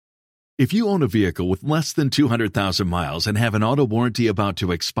If you own a vehicle with less than 200,000 miles and have an auto warranty about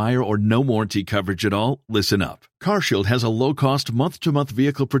to expire or no warranty coverage at all, listen up. CarShield has a low-cost month-to-month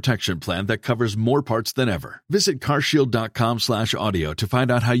vehicle protection plan that covers more parts than ever. Visit carshield.com/audio to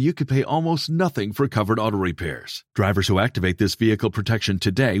find out how you could pay almost nothing for covered auto repairs. Drivers who activate this vehicle protection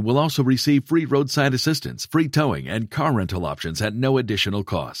today will also receive free roadside assistance, free towing, and car rental options at no additional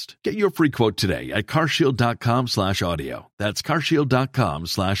cost. Get your free quote today at carshield.com/audio. That's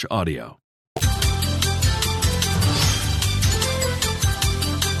carshield.com/audio.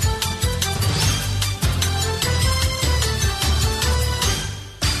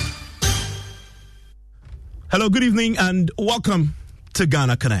 Hello, good evening, and welcome to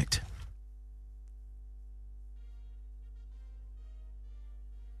Ghana Connect.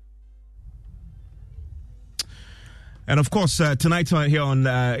 And of course, tonight here on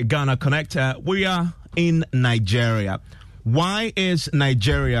Ghana Connect, we are in Nigeria. Why is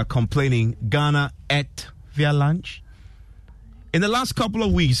Nigeria complaining Ghana ate their lunch? In the last couple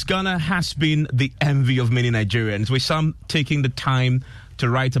of weeks, Ghana has been the envy of many Nigerians, with some taking the time to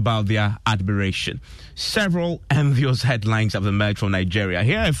write about their admiration. Several envious headlines have emerged from Nigeria.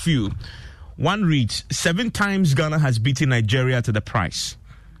 Here are a few. One reads, 7 times Ghana has beaten Nigeria to the price.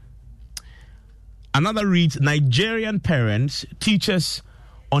 Another reads, Nigerian parents, teachers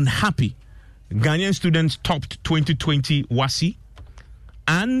unhappy. Ghanaian students topped 2020 WASSCE.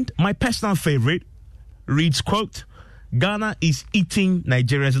 And my personal favorite reads, quote, Ghana is eating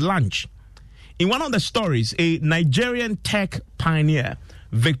Nigeria's lunch. In one of the stories, a Nigerian tech pioneer,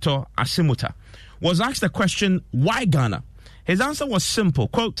 Victor Asimuta, was asked the question, why Ghana? His answer was simple,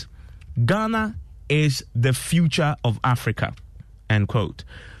 quote, Ghana is the future of Africa, end quote.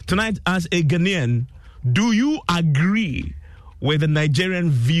 Tonight, as a Ghanaian, do you agree with the Nigerian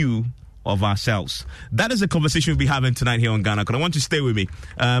view of ourselves? That is the conversation we'll be having tonight here on Ghana. I want you to stay with me.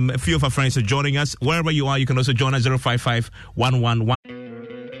 A few of our friends are joining us. Wherever you are, you can also join us 055-111.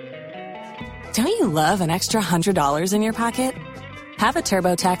 Don't you love an extra $100 in your pocket? Have a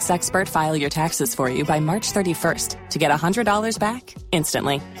TurboTax expert file your taxes for you by March 31st to get $100 back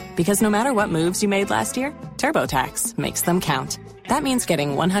instantly. Because no matter what moves you made last year, TurboTax makes them count. That means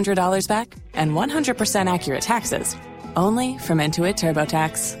getting $100 back and 100% accurate taxes only from Intuit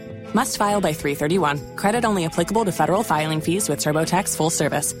TurboTax. Must file by 3/31. Credit only applicable to federal filing fees with TurboTax full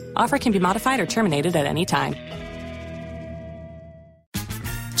service. Offer can be modified or terminated at any time.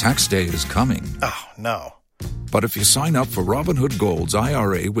 Tax day is coming. Oh, no. But if you sign up for Robinhood Gold's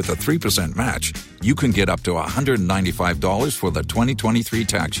IRA with a 3% match, you can get up to $195 for the 2023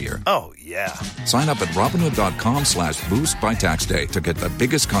 tax year. Oh, yeah. Sign up at Robinhood.com/boost by tax day to get the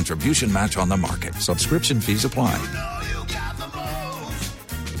biggest contribution match on the market. Subscription fees apply.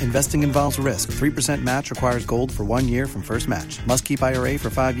 Investing involves risk. 3% match requires gold for 1 year from first match. Must keep IRA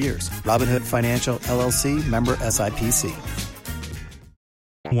for 5 years. Robinhood Financial, LLC, member SIPC.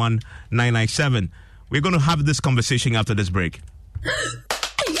 1997. We're going to have this conversation after this break.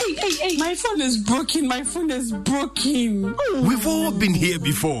 Hey, my phone is broken. Oh. We've all been here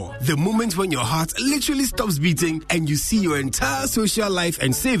before. The moment when your heart literally stops beating and you see your entire social life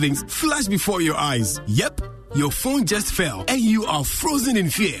and savings flash before your eyes. Yep. Your phone just fell and you are frozen in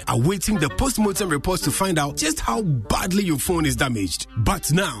fear, awaiting the post-mortem reports to find out just how badly your phone is damaged. But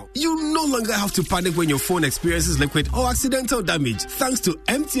now, you no longer have to panic when your phone experiences liquid or accidental damage, thanks to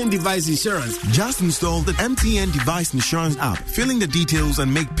MTN Device Insurance. Just install the MTN Device Insurance app, fill in the details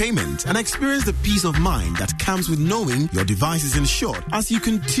and make payment, and experience the peace of mind that comes with knowing your device is insured as you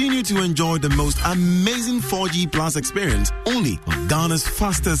continue to enjoy the most amazing 4G Plus experience only on Ghana's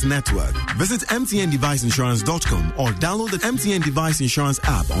fastest network. Visit MTNDeviceInsurance.com or download the MTN Device Insurance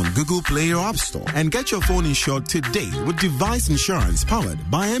app on Google Play or App Store and get your phone insured today with Device Insurance powered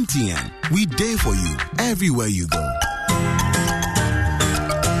by MTN. We there for you everywhere you go.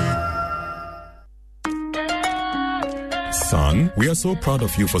 Son, we are so proud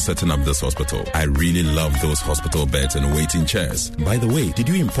of you for setting up this hospital. I really love those hospital beds and waiting chairs. By the way, did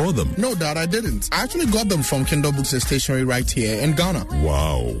you import them? No, Dad, I didn't. I actually got them from Kindle Books and Stationery right here in Ghana.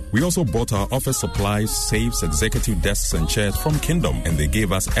 Wow. We also bought our office supplies, safes, executive desks and chairs from Kingdom, and they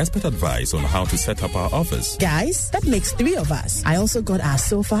gave us expert advice on how to set up our office. Guys, that makes 3 of us. I also got our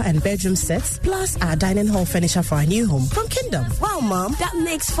sofa and bedroom sets, plus our dining hall furniture for our new home from Kingdom. Wow, Mom, that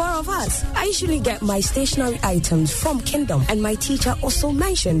makes 4 of us. I usually get my stationery items from Kingdom. Kingdom. And my teacher also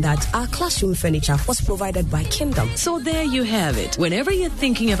mentioned that our classroom furniture was provided by Kingdom. So there you have it. Whenever you're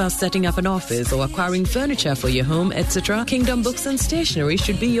thinking about setting up an office or acquiring furniture for your home, etc., Kingdom Books and Stationery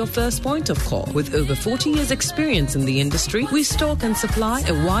should be your first point of call. With over 40 years experience in the industry, we stock and supply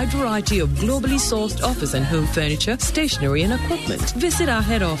a wide variety of globally sourced office and home furniture, stationery and equipment. Visit our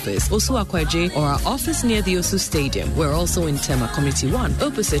head office, Osu Akwaje, or our office near the Osu Stadium. We're also in Tema Community 1,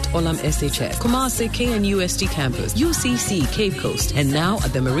 opposite Olam SHS, Kumasi KNUST Campus, UCC Cape Coast, and now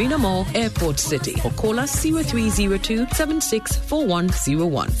at the Marina Mall, Airport City. Or call us 0302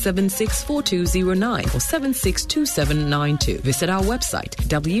 764101, 764209, or 762792. Visit our website,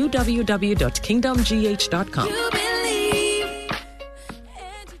 www.kingdomgh.com.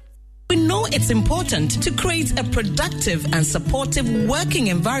 We know it's important to create a productive and supportive working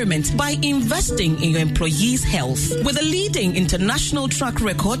environment by investing in your employees' health. With a leading international track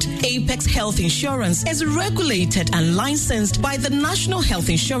record, Apex Health Insurance is regulated and licensed by the National Health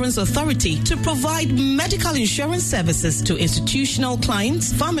Insurance Authority to provide medical insurance services to institutional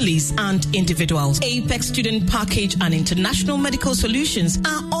clients, families, and individuals. Apex Student Package and International Medical Solutions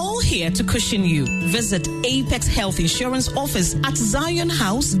are all here to cushion you. Visit Apex Health Insurance Office at Zion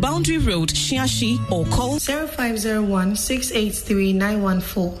House, Boundary Road, Shiashi, or call 0501 683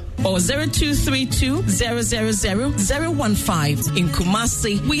 914 or 0232 000 015. In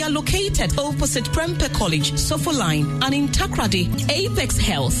Kumasi, we are located opposite Prempeh College, Sofo Line, and in Takrady, Apex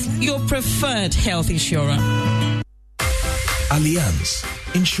Health, your preferred health insurer. Allianz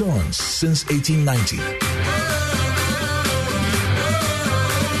Insurance since 1890.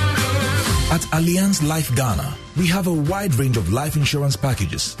 At Allianz Life Ghana, we have a wide range of life insurance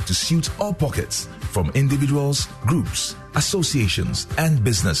packages to suit all pockets, from individuals, groups, associations, and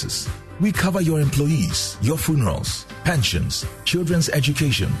businesses. We cover your employees, your funerals, pensions, children's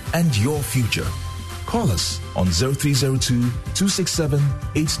education, and your future. Call us on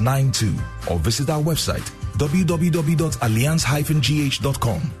 0302-267-892 or visit our website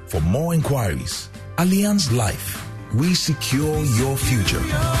www.allianz-gh.com for more inquiries. Allianz Life, we secure your future.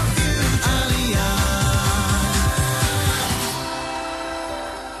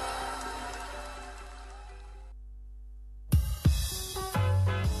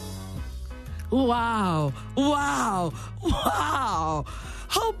 Wow, wow, wow.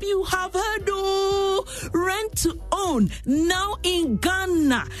 Hope you have heard, rent to own now in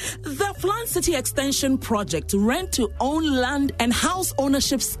Ghana. The Flan City Extension Project Rent to Own Land and House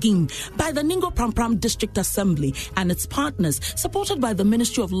Ownership Scheme by the Ningo Pram District Assembly and its partners, supported by the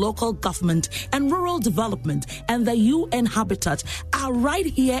Ministry of Local Government and Rural Development and the UN Habitat, are right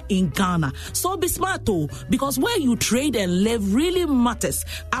here in Ghana. So be smart, because where you trade and live really matters.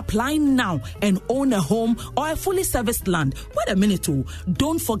 Apply now and own a home or a fully serviced land. Wait a minute,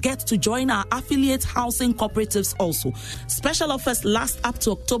 don't forget to join our affiliate housing cooperatives also. Special offers last up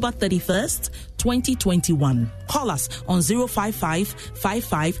to October 31st, 2021. Call us on 055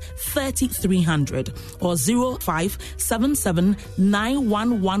 55 3300 or 0577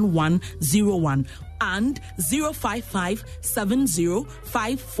 911101 and 055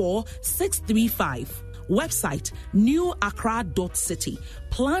 7054 635. Website newaccra.city.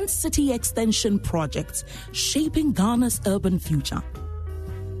 Plant City Extension Project, shaping Ghana's urban future.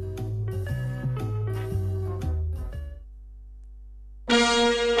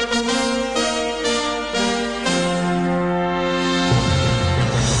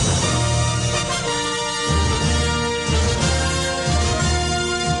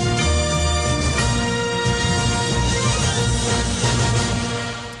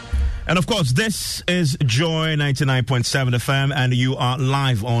 And of course, this is Joy 99.7 FM, and you are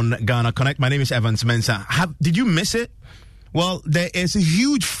live on Ghana Connect. My name is Evans Mensah. Did you miss it? Well, there is a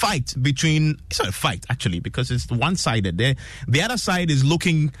huge fight between, it's not a fight actually, because it's one-sided. The other side is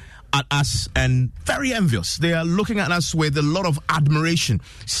looking at us and very envious. They are looking at us with a lot of admiration,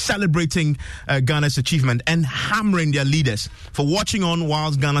 celebrating Ghana's achievement and hammering their leaders for watching on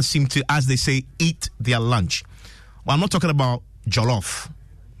whilst Ghana seem to, as they say, eat their lunch. Well, I'm not talking about jollof.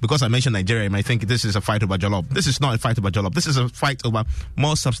 Because I mentioned Nigeria, you might think this is a fight over jollof. This is not a fight over jollof. This is a fight over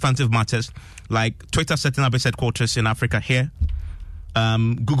more substantive matters, like Twitter setting up its headquarters in Africa here,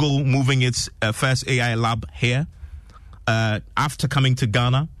 Google moving its first AI lab here, after coming to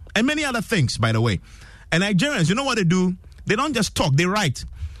Ghana, and many other things, by the way. And Nigerians, you know what they do? They don't just talk, they write.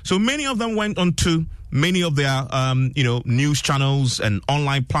 So many of them went on to many of their, news channels and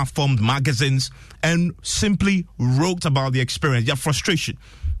online platforms, magazines, and simply wrote about the experience, their frustration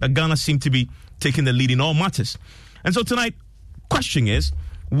that Ghana seemed to be taking the lead in all matters. And so tonight, question is,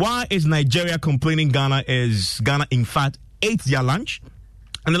 why is Nigeria complaining Ghana in fact ate their lunch?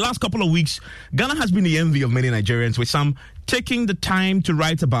 In the last couple of weeks, Ghana has been the envy of many Nigerians, with some taking the time to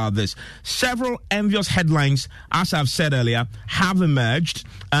write about this. Several envious headlines, as I've said earlier, have emerged,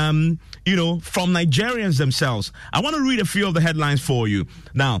 from Nigerians themselves. I want to read a few of the headlines for you.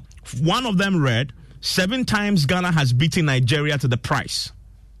 Now, one of them read, 7 times Ghana has beaten Nigeria to the price.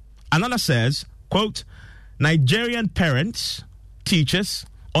 Another says, quote, Nigerian parents, teachers,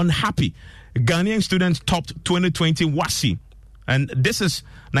 unhappy. Ghanaian students topped 2020 WASSCE. And this is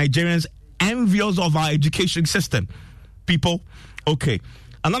Nigerians envious of our education system. People, okay.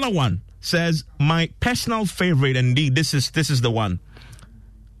 Another one says, my personal favorite, indeed, this is the one.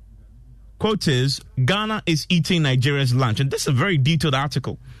 Quote is, Ghana is eating Nigeria's lunch. And this is a very detailed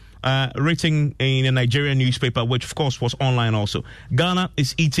article written in a Nigerian newspaper, which of course was online also. Ghana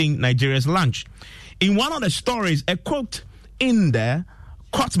is eating Nigeria's lunch. In one of the stories, a quote in there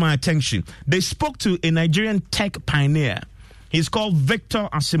caught my attention. They spoke to a Nigerian tech pioneer. He's called Victor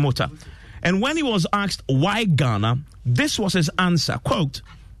Asimota. And when he was asked why Ghana, this was his answer. Quote,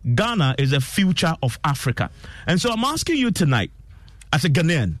 Ghana is the future of Africa. And so I'm asking you tonight, as a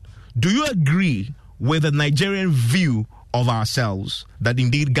Ghanaian, do you agree with the Nigerian view of ourselves, that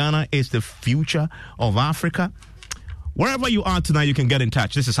indeed Ghana is the future of Africa? Wherever you are tonight, you can get in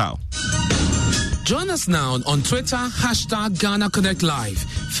touch. This is how. Join us now on Twitter, #Ghana Connect Live,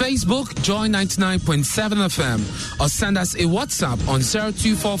 Facebook, Joy 99.7 FM, or send us a WhatsApp on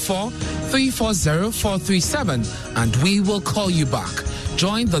 0244-340-437, and we will call you back.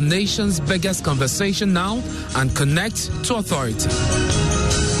 Join the nation's biggest conversation now and connect to authority.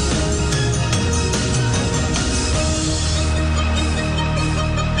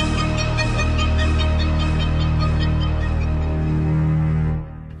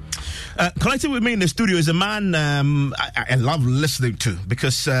 Connected with me in the studio is a man I love listening to,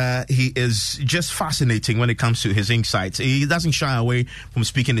 because he is just fascinating when it comes to his insights. He doesn't shy away from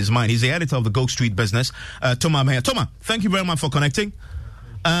speaking his mind. He's the editor of the Gold Street Business, Toma Meher. Toma, thank you very much for connecting.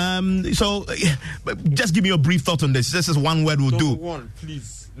 So, just give me your brief thought on this. This is one word will do. One,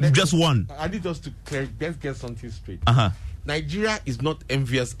 please. Just one. I need us to let's get something straight. Uh-huh. Nigeria is not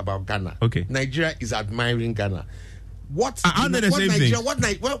envious about Ghana. Okay. Nigeria is admiring Ghana. What all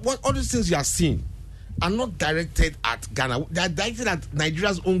these things you are seeing are not directed at Ghana. They are directed at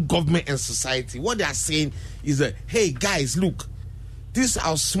Nigeria's own government and society. What they are saying is that, hey guys, look, this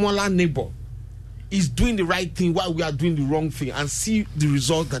our smaller neighbor is doing the right thing while we are doing the wrong thing, and see the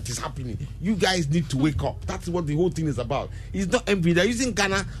result that is happening. You guys need to wake up. That's what the whole thing is about. It's not envy. They're using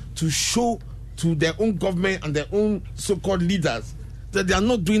Ghana to show to their own government and their own so-called leaders that they are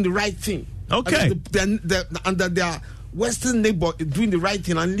not doing the right thing. Okay. They're under their Western neighbor doing the right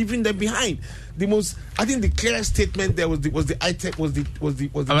thing and leaving them behind. I think the clearest statement there was the tech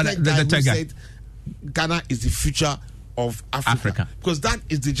guy who said Ghana is the future of Africa. Because that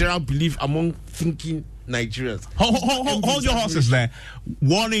is the general belief among thinking Nigerians. Hold your horses there.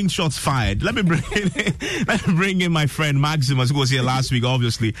 Warning shots fired. Let me bring in my friend Maximus, who was here last week.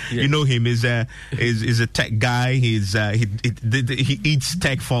 Obviously, you know him. Is a tech guy. He eats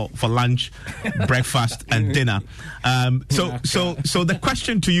tech for lunch, breakfast, and dinner. So the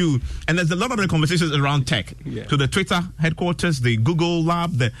question to you, and there's a lot of the conversations around tech. Yeah. So the Twitter headquarters, the Google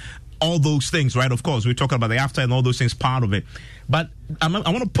lab, all those things, right? Of course, we're talking about the after and all those things, part of it. But I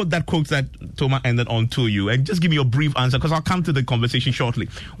want to put that quote that Toma ended on to you, and just give me your brief answer, because I'll come to the conversation shortly.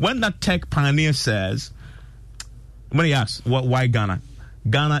 When that tech pioneer says, when he asks, why Ghana?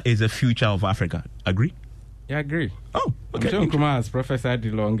 Ghana is the future of Africa. Agree? Yeah, I agree. Oh, okay. John Kumar has prophesied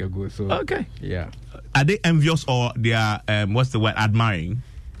it long ago. So okay. Yeah. Are they envious, or they are, what's the word, admiring?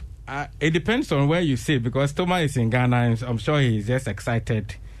 It depends on where you sit, because Toma is in Ghana, and I'm sure he's just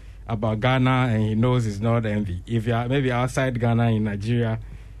excited about Ghana, and he knows it's not envy. If you are maybe outside Ghana in Nigeria,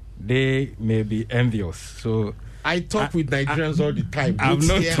 they may be envious. So I talk with Nigerians all the time. I'm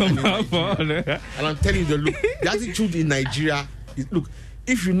not and I'm telling you, look, the attitude in Nigeria is, look,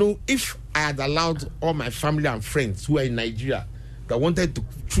 if I had allowed all my family and friends who are in Nigeria that wanted to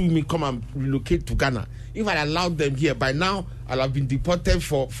through me come and relocate to Ghana, if I allowed them here, by now I'll have been deported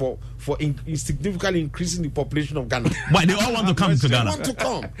for significantly increasing the population of Ghana. Why they all want to come to Ghana? They want to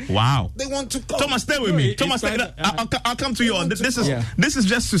come. Wow. They want to come. Thomas, stay with me. Thomas, I'll come to you on this. This is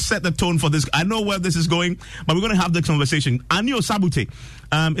just to set the tone for this. I know where this is going, but we're going to have this conversation. Ani Osabute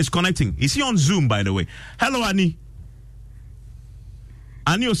is connecting. Is he on Zoom, by the way? Hello, Ani.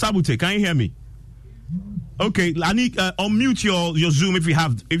 Ani Osabute, can you hear me? Okay, Lani, unmute your Zoom if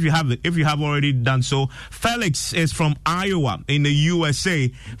you have already done so. Felix is from Iowa in the USA.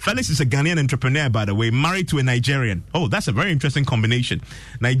 Felix is a Ghanaian entrepreneur, by the way, married to a Nigerian. Oh, that's a very interesting combination.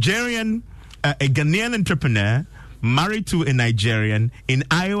 Nigerian, a Ghanaian entrepreneur married to a Nigerian in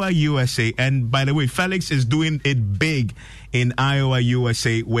Iowa, USA. And by the way, Felix is doing it big in Iowa,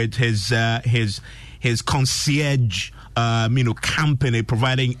 USA with his concierge company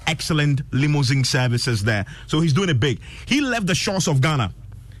providing excellent limousine services there. So he's doing it big. He left the shores of Ghana.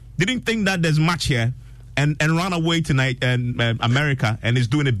 Didn't think that there's much here and ran away tonight in America and is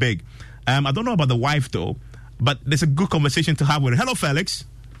doing it big. I don't know about the wife though, but there's a good conversation to have with her. Hello, Felix.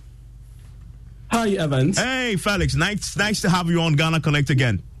 Hi, Evans. Hey, Felix. Nice to have you on Ghana Connect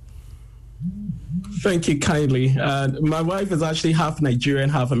again. Thank you kindly. My wife is actually half Nigerian,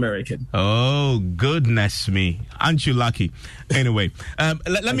 half American. Oh, goodness me. Aren't you lucky? Anyway,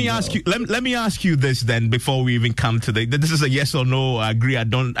 let me ask you. Let me ask you this then before we even come to this is a yes or no. I agree. I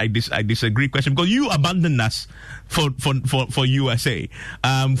disagree question because you abandoned us for USA,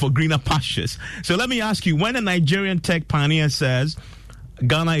 for greener pastures. So let me ask you: when a Nigerian tech pioneer says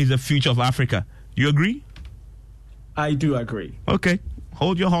Ghana is the future of Africa, you agree? I do agree. Okay.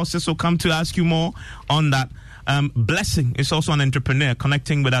 Hold your horses. So come to ask you more on that. Blessing is also an entrepreneur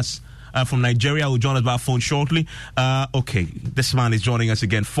connecting with us from Nigeria. Will join us by phone shortly. Okay, this man is joining us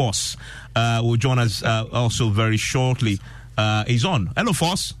again. Force will join us also very shortly. He's on. Hello,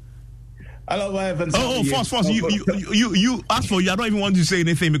 Force. Hello, Evans. Force. You asked for. I don't even want to say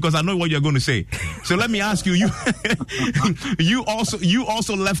anything because I know what you're going to say. So let me ask you. You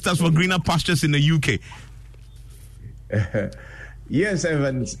also left us for greener pastures in the UK. Yes,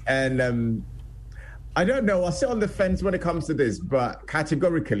 Evans, and I don't know. I'm still on the fence when it comes to this, but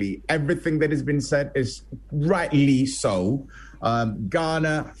categorically, everything that has been said is rightly so.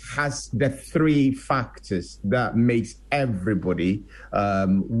 Ghana has the three factors that makes everybody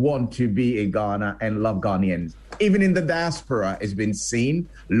want to be a Ghana and love Ghanaians. Even in the diaspora, it's been seen.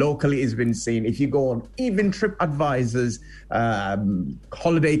 Locally, it's been seen. If you go on even trip advisors,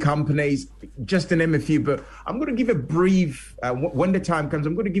 holiday companies, just to name a few. But I'm going to give a brief, when the time comes,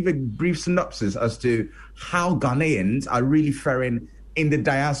 I'm going to give a brief synopsis as to how Ghanaians are really faring in the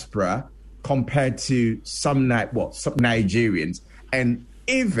diaspora compared to some Nigerians, and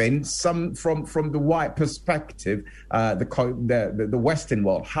even some from the white perspective, the Western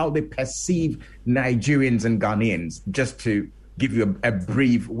world, how they perceive Nigerians and Ghanaians. Just to give you a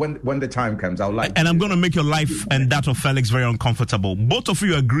brief, when the time comes, I'll like. And I'm going to make your life and that of Felix very uncomfortable. Both of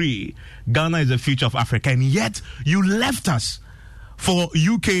you agree Ghana is the future of Africa, and yet you left us for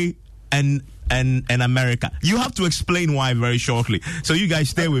UK and America. You have to explain why very shortly. So you guys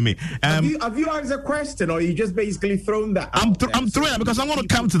stay with me. Have you asked a question, or you just basically thrown that? I'm throwing it because I'm going to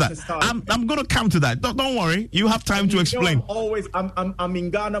come to that. I'm going to come to that. Don't worry. You have time to explain. I'm in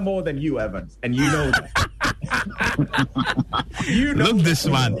Ghana more than you, Evans, and you know that. Look, this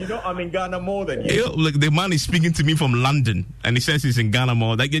man. You know I'm in Ghana more than you. Look, the man is speaking to me from London, and he says he's in Ghana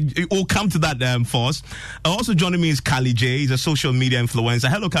more. We'll come to that, Force. Also joining me is Kali J. He's a social media influencer.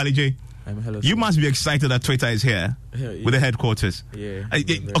 Hello, Kali J. Hello, you must be excited that Twitter is here with the headquarters. Yeah.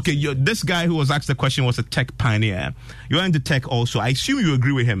 Okay, this guy who was asked the question was a tech pioneer. You're into tech also. I assume you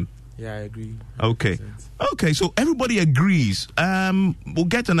agree with him. Yeah, I agree. 100%. Okay, so everybody agrees. We'll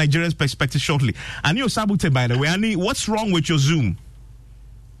get to Nigeria's perspective shortly. Anio Sabute, by the way. Ani, what's wrong with your Zoom?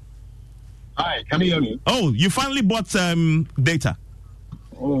 Hi, can you hear me? Oh, you finally bought data.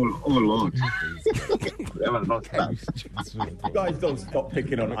 Oh Lord. You guys don't stop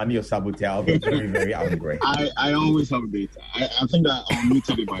picking on Anio Sabute. I'll be very, very angry. I always have data. I think that I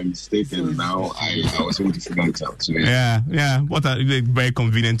muted it by mistake, and now I was able to figure it out. So yeah. What a very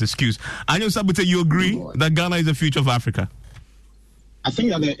convenient excuse. Anio Sabute, you agree that Ghana is the future of Africa? I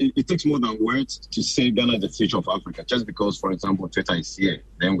think that it takes more than words to say Ghana is the future of Africa. Just because, for example, Twitter is here,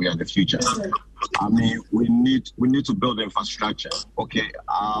 then we are the future. I mean, we need to build infrastructure. Okay.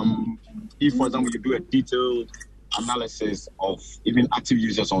 If, for example, you do a detailed analysis of even active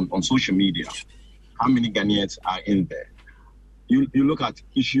users on social media, how many Ghanaians are in there? You look at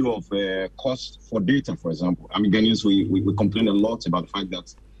issue of cost for data, for example. I mean, Ghanaians, we complain a lot about the fact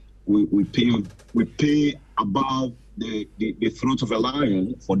that we pay above the throat of a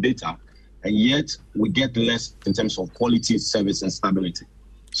lion for data, and yet we get less in terms of quality, service, and stability.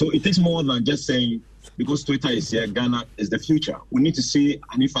 So it takes more than just saying, because Twitter is here, Ghana is the future. We need to see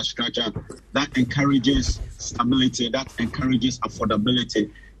an infrastructure that encourages stability, that encourages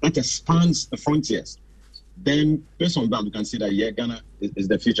affordability, that expands the frontiers. Then, based on that, we can see that, Ghana is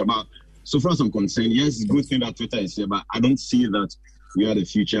the future. But so far as I'm concerned, yes, it's a good thing that Twitter is here, but I don't see that we are the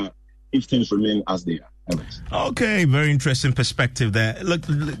future if things remain as they are. Okay, very interesting perspective there. Look,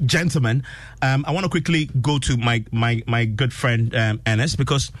 gentlemen, I want to quickly go to my good friend Ernest,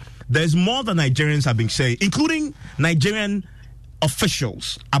 because there's more than Nigerians have been saying, including Nigerian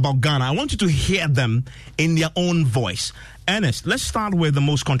officials about Ghana. I want you to hear them in their own voice. Ernest, let's start with the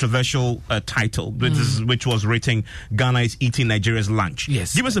most controversial title, which was rating Ghana is eating Nigeria's lunch.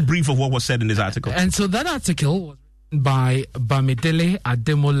 Yes. Give us a brief of what was said in this article. And so that article was by Bamidele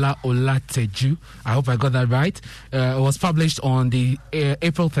Ademola Olateju. I hope I got that right. It was published on the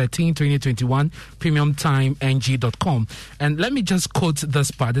April 13, 2021, premiumtimeng.com. And let me just quote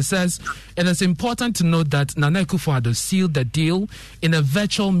this part. It says, it is important to note that Nana Akufo-Addo sealed the deal in a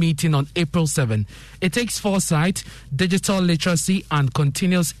virtual meeting on April 7. It takes foresight, digital literacy, and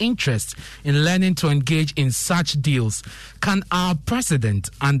continuous interest in learning to engage in such deals. Can our president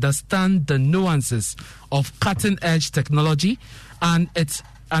understand the nuances of cutting-edge technology and its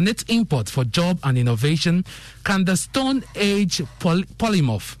import for job and innovation? Can the Stone Age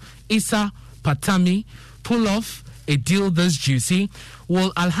polymorph Issa Patami pull off a deal this juicy?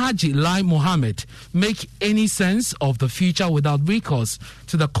 Will Alhaji Lai Mohammed make any sense of the future without recourse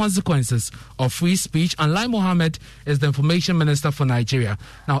to the consequences of free speech? And Lai Mohammed is the information minister for Nigeria.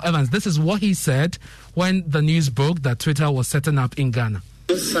 Now, Evans, this is what he said when the news broke that Twitter was setting up in Ghana.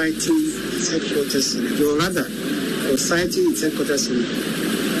 Citing its headquarters, or rather, citing its headquarters in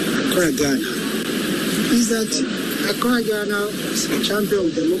Accra, Ghana, is that Accra, Ghana is a champion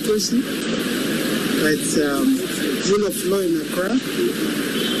of democracy, but rule of law in Accra,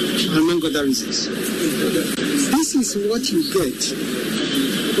 among other reasons. This is what you get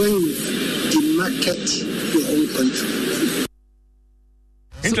when you demarket your own country.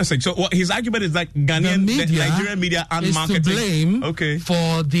 Interesting. So his argument is that Nigerian media and is marketing to blame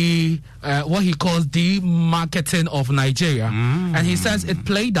for the what he calls demarketing of Nigeria, and he says it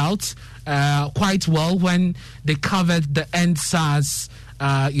played out quite well when they covered the End SARS,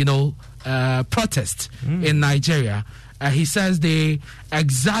 protest in Nigeria. He says they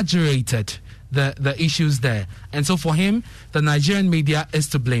exaggerated the issues there. And so for him, the Nigerian media is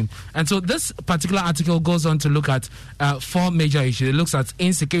to blame. And so this particular article goes on to look at 4 major issues. It looks at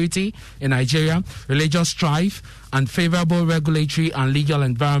insecurity in Nigeria, religious strife, unfavorable regulatory and legal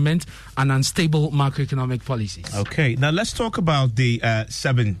environment, and unstable macroeconomic policies. Okay, now let's talk about the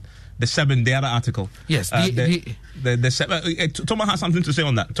the other article. Yes. The 7. Thomas has something to say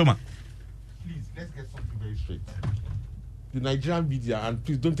on that. Thomas. Please, let's get something very straight. The Nigerian media, and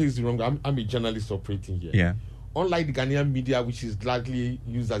please don't take this wrong, I'm a journalist operating here. Yeah. Unlike the Ghanaian media, which is largely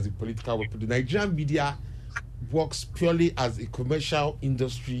used as a political weapon, the Nigerian media works purely as a commercial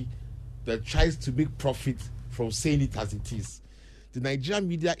industry that tries to make profit from saying it as it is. The Nigerian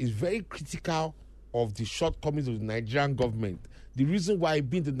media is very critical of the shortcomings of the Nigerian government. The reason why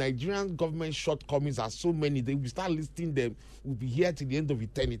being the Nigerian government shortcomings are so many, they will start listing them, we'll be here till the end of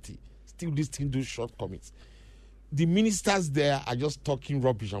eternity, still listing those shortcomings. The ministers there are just talking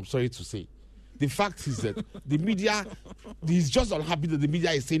rubbish, I'm sorry to say. The fact is that the media is just unhappy that the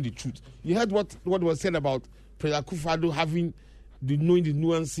media is saying the truth. You heard what was said about President Akufo-Addo knowing the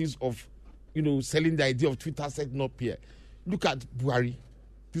nuances of, selling the idea of Twitter setting up here. Look at Buhari,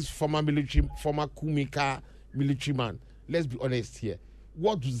 this former coup maker military man. Let's be honest here.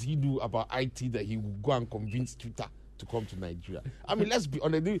 What does he do about IT that he will go and convince Twitter to come to Nigeria? I mean, let's be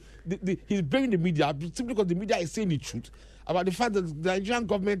honest. He's blaming the media simply because the media is saying the truth about the fact that the Nigerian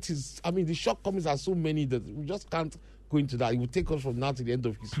government the shortcomings are so many that we just can't go into that. It will take us from now to the end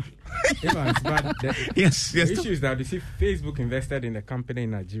of history. Yes. The issue is that you see, Facebook invested in a company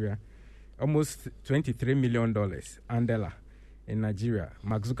in Nigeria, almost $23 million, Andela, in Nigeria.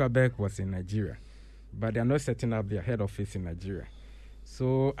 Mark Zuckerberg was in Nigeria, but they are not setting up their head office in Nigeria.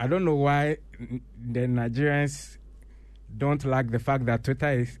 So I don't know why the Nigerians don't like the fact that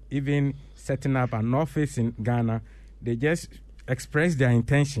Twitter is even setting up an office in Ghana. They just express their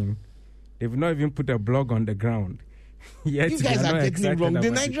intention. They've not even put a blog on the ground. Yet you guys are getting it wrong. The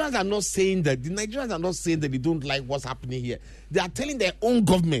Nigerians it. are not saying that. The Nigerians are not saying that they don't like what's happening here. They are telling their own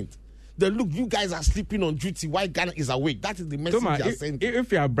government that, look, you guys are sleeping on duty while Ghana is awake. That is the message they are sending.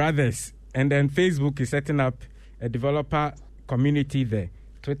 If you are brothers and then Facebook is setting up a developer community there,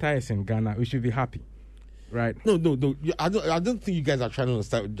 Twitter is in Ghana, we should be happy. Right? No. I don't think you guys are trying to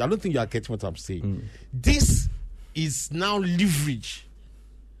understand. I don't think you are getting what I'm saying. This is now leverage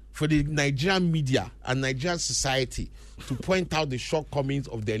for the Nigerian media and Nigerian society to point out the shortcomings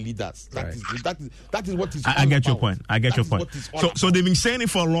of their leaders. That is what is. I get your point. So they've been saying it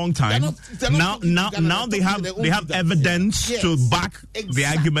for a long time. Now they have evidence to back the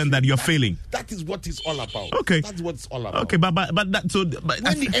argument that you're failing. That is what it's all about. Okay, that's what it's all about. Okay, but where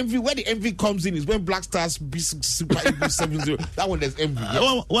the envy comes in is when Black Stars beat Super Eagles 7-0. That one there's envy.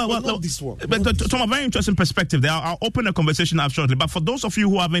 Well, not this one. But Tom, a very interesting perspective there. I'll open a conversation up shortly. But for those of you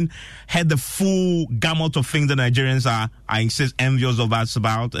who haven't haven't heard the full gamut of things that Nigerians are, I insist, envious of us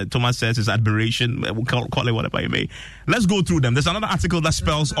about. Thomas says it's admiration. We'll call it whatever you may. Let's go through them. There's another article that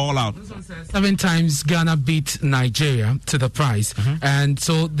spells all out. 7 times Ghana beat Nigeria to the prize. And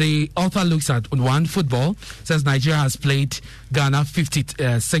so the author looks at one, football, says Nigeria has played Ghana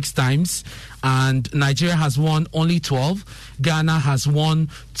 56 times, and Nigeria has won only 12. Ghana has won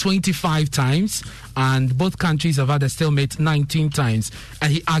 25 times, and both countries have had a stalemate 19 times.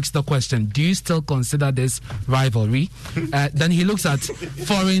 And he asks the question, do you still consider this rivalry? Then he looks at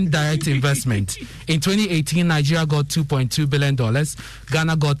foreign direct investment. In 2018, Nigeria got $2.2 billion.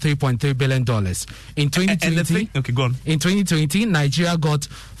 Ghana got $3.3 billion. In 2020, in 2020, Nigeria got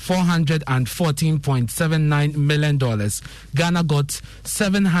 $414.79 million. Ghana got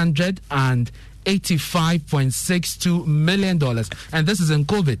 $785.62 million, and this is in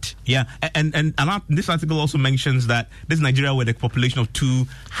COVID. Yeah, and this article also mentions that this is Nigeria with a population of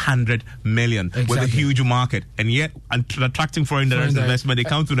 200 million, with a huge market, and yet attracting foreign direct investment. They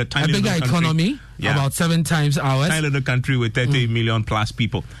count to the tiny bigger little economy, about 7 times ours. Tiny little country with 30 million plus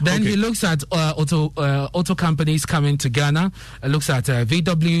people. Then he looks at auto companies coming to Ghana. Looks at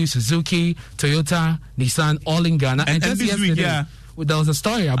VW, Suzuki, Toyota, Nissan, all in Ghana. And just this week, there was a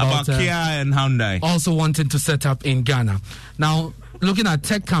story about Kia and Hyundai also wanting to set up in Ghana. Now, looking at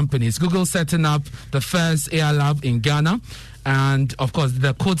tech companies, Google setting up the first AI lab in Ghana. And, of course,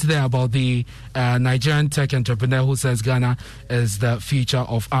 the quote there about the Nigerian tech entrepreneur who says Ghana is the future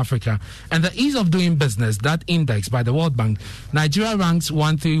of Africa. And the ease of doing business, that index by the World Bank, Nigeria ranks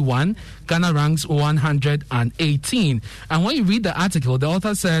 131, Ghana ranks 118. And when you read the article, the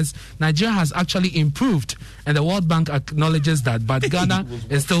author says Nigeria has actually improved. And the World Bank acknowledges that, but Ghana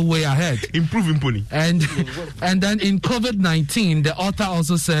is still way ahead. Improving, Pony. And then in COVID-19, the author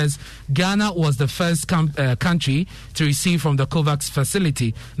also says Ghana was the first country to receive from the COVAX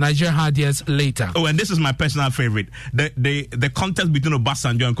facility. Nigeria had years later. Oh, and this is my personal favorite. The contest between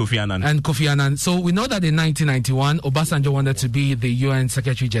Obasanjo and Kofi Annan. So we know that in 1991, Obasanjo wanted to be the UN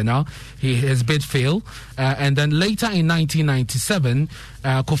Secretary General. His bid failed. And then later in 1997,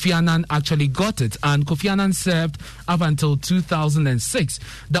 Kofi Annan actually got it. And Kofi Annan served up until 2006.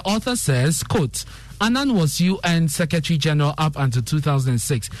 The author says, quote, Annan was UN Secretary General up until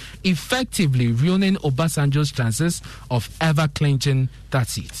 2006, effectively ruining Obasanjo's chances of ever clinching that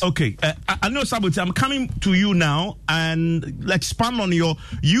seat. Okay, I know, Sabuti, I'm coming to you now, and expand on you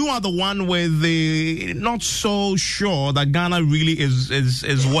are the one with the not so sure that Ghana really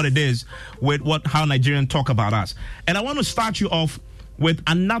is what it is, with how Nigerians talk about us. And I want to start you off with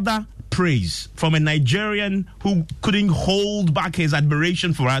another praise from a Nigerian who couldn't hold back his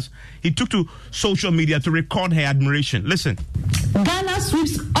admiration for us. He took to social media to record her admiration. Listen. Ghana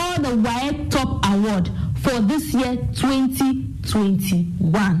sweeps all the WAEC Top Award for this year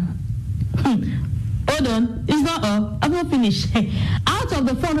 2021. Hold on, it's not all. I'm not finished. Out of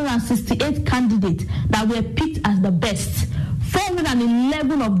the 468 candidates that were picked as the best,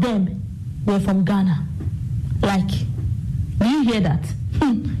 411 of them were from Ghana. Do you hear that?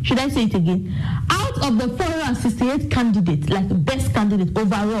 Should I say it again? Out of the 468 candidates, best candidate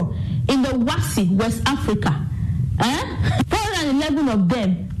overall, in the WASI, West Africa, 411 of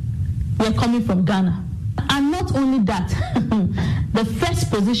them were coming from Ghana. And not only that, the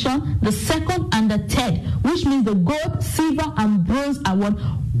first position, the second, and the third, which means the gold, silver, and bronze award,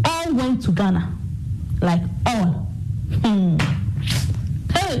 all went to Ghana. All.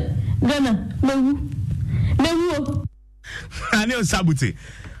 Hey, Ghana, no. Anil Sabuti,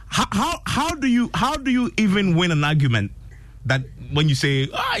 how do you even win an argument that when you say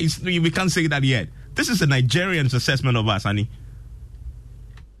we can't say that yet? This is a Nigerian's assessment of us, Annie.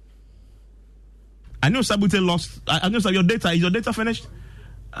 I know Sabuti lost. I know your data. Is your data finished?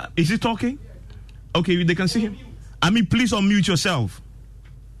 Is he talking? Okay, they can see him. Please unmute yourself.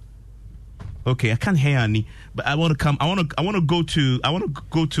 Okay, I can't hear Annie, but I want to come. I want to go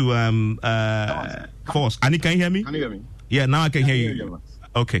to Force. Annie, can you hear me? Can you hear me? Yeah, now I can hear you.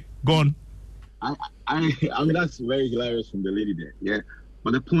 Okay, go on. I mean, that's very hilarious from the lady there. Yeah,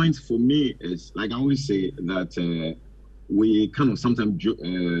 but the point for me is, I always say that we kind of sometimes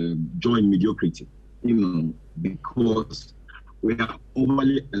join mediocrity, because we are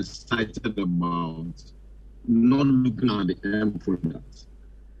overly excited about not looking at the end product.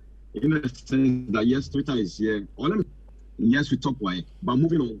 In the sense that yes, Twitter is here. Yes, we talk WAEC, but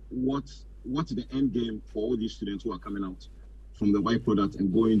moving on, what's the end game for all these students who are coming out from the WAEC product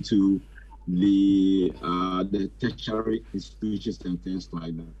and going to the tertiary institutions and things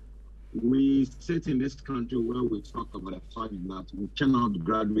like that? We sit in this country where we talk about the fact that we cannot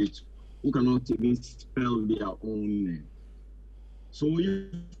graduate who cannot even spell their own name. So you.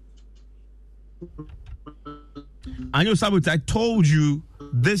 Anu Sabute, I told you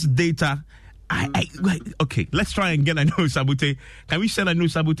this data. Okay, let's try and get Anu Sabute. Can we send Anu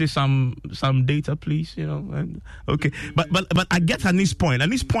Sabute some data, please? Okay, but I get Ani's point.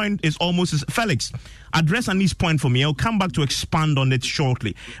 Ani's point is almost Felix. Address Ani's point for me. I'll come back to expand on it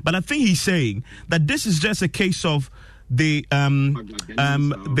shortly. But I think he's saying that this is just a case of the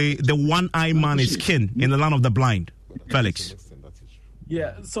one eye man is kin in the land of the blind. Felix.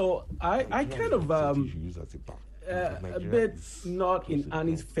 Yeah, so I kind of a bit not in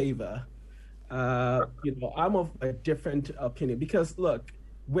Annie's favor. I'm of a different opinion because look,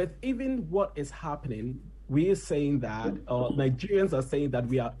 with even what is happening, we are saying that Nigerians are saying that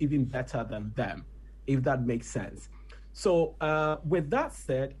we are even better than them, if that makes sense. So with that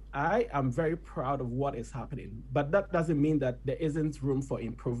said, I am very proud of what is happening, but that doesn't mean that there isn't room for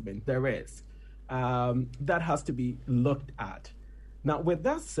improvement. There is. That has to be looked at. Now, with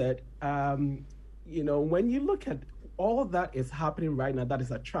that said, when you look at all that is happening right now, that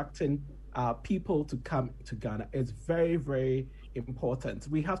is attracting people to come to Ghana, it's very, very important.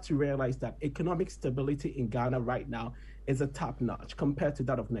 We have to realize that economic stability in Ghana right now is a top notch compared to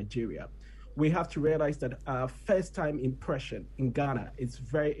that of Nigeria. We have to realize that first-time impression in Ghana is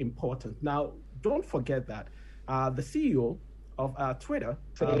very important. Now, don't forget that the CEO of Twitter,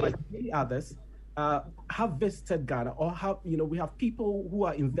 like many others, have visited Ghana, or we have people who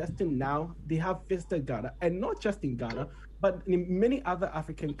are investing now. They have visited Ghana, and not just in Ghana, but in many other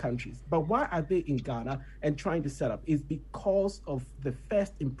African countries. But why are they in Ghana and trying to set up? Is because of the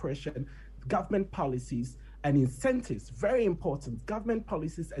first impression, government policies and incentives. Very important. Government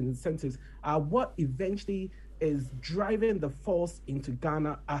policies and incentives are what eventually is driving the force into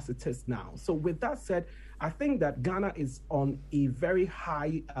Ghana as it is now. So with that said, I think that Ghana is on a very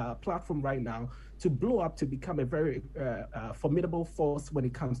high platform right now to blow up to become a very formidable force when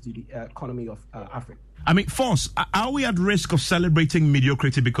it comes to the economy of Africa. I mean, Force, are we at risk of celebrating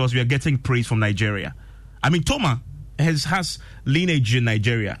mediocrity because we are getting praise from Nigeria? I mean, Toma has lineage in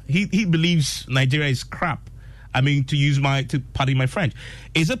Nigeria. He believes Nigeria is crap. I mean, to pardon my French.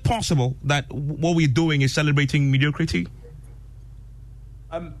 Is it possible that what we're doing is celebrating mediocrity?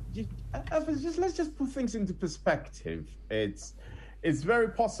 Let's just put things into perspective. It's very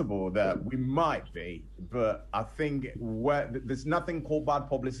possible that we might be, but I think there's nothing called bad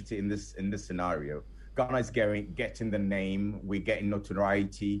publicity in this scenario. Ghana is getting the name, we're getting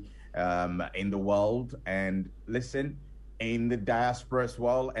notoriety in the world, and listen, in the diaspora as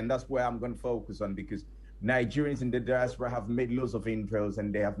well, and that's where I'm going to focus on, because Nigerians in the diaspora have made loads of intros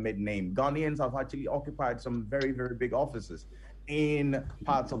and they have made name. Ghanaians have actually occupied some very, very big offices in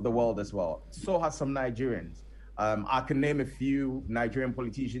parts of the world as well. So has some Nigerians. I can name a few Nigerian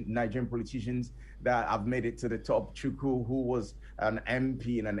politicians that have made it to the top. Chukwu, who was an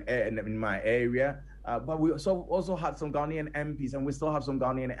MP in my area. But we also had some Ghanaian MPs, and we still have some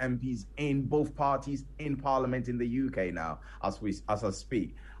Ghanaian MPs in both parties in Parliament in the UK now, as I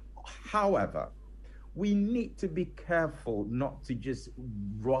speak. However, we need to be careful not to just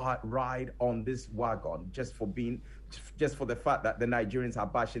ride on this wagon just for the fact that the Nigerians are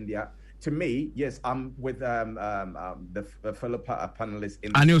bashing their. To me, yes, I'm with the fellow panelists.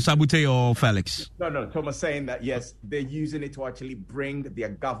 Anu Sabute or Felix? No, Thomas saying that, yes, they're using it to actually bring their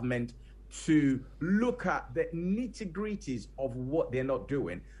government to look at the nitty-gritties of what they're not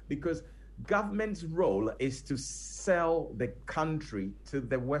doing, because government's role is to sell the country to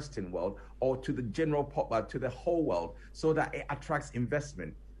the Western world or to the general public, to the whole world, so that it attracts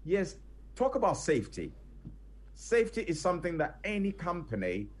investment. Yes, talk about safety. Safety is something that any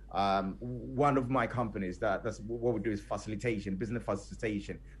company, one of my companies, that's what we do is facilitation, business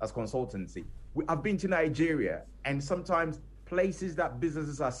facilitation, as consultancy. I've been to Nigeria, and sometimes places that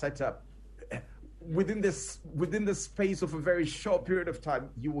businesses are set up, within the space of a very short period of time,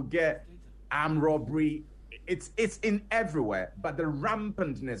 you will get armed robbery. It's in everywhere, but the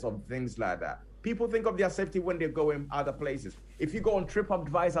rampantness of things like that. People think of their safety when they go in other places. If you go on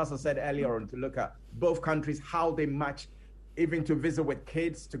TripAdvisor, as I said earlier on, to look at both countries, how they match, even to visit with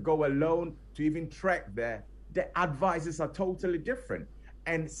kids, to go alone, to even trek there, the advices are totally different.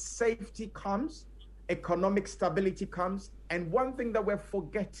 And safety comes, economic stability comes, and one thing that we're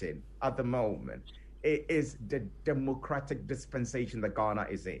forgetting at the moment is the democratic dispensation that Ghana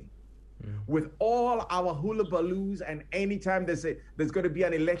is in. With all our hullabaloos, and anytime there's going to be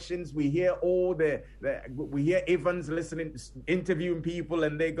an elections, we hear we hear Evans interviewing people,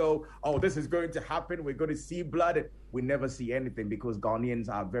 and they go, "Oh, this is going to happen. We're going to see blood." We never see anything, because Ghanaians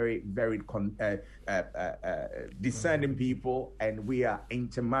are very, very discerning people, and we are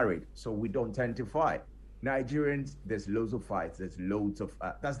intermarried, so we don't tend to fight. Nigerians, there's loads of fights, there's loads of,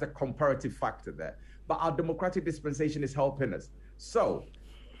 that's the comparative factor there. But our democratic dispensation is helping us. So,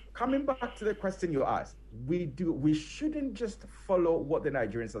 coming back to the question you asked, we shouldn't just follow what the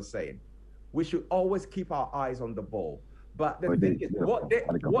Nigerians are saying. We should always keep our eyes on the ball. But the thing is,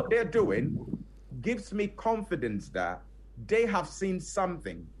 what they're doing gives me confidence that they have seen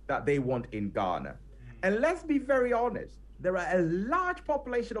something that they want in Ghana. And let's be very honest, there are a large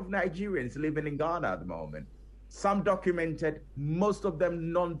population of Nigerians living in Ghana at the moment. Some documented, most of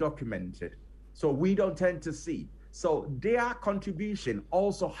them non-documented. So we don't tend to see. So their contribution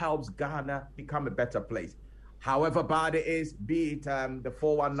also helps Ghana become a better place. However bad it is, be it the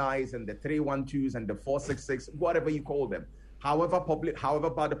 419s and the 312s and the 466, whatever you call them, however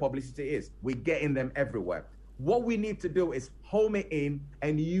bad the publicity is, we're getting them everywhere. What we need to do is home it in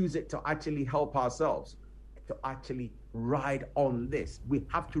and use it to actually help ourselves, to actually ride on this. We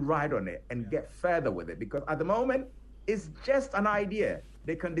have to ride on it and get further with it, because at the moment, it's just an idea.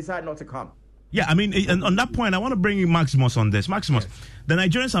 They can decide not to come. Yeah, I mean, and on that point, I want to bring in Maximus on this. Maximus, the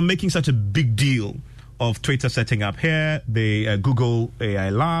Nigerians are making such a big deal of Twitter setting up here, the Google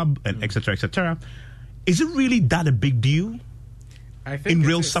AI lab, and et cetera, Is it really that a big deal? I think in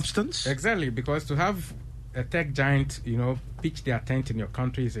real substance? Exactly, because to have a tech giant, pitch their tent in your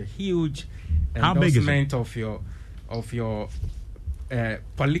country is a huge endorsement of your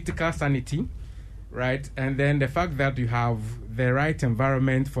political sanity, right? And then the fact that you have the right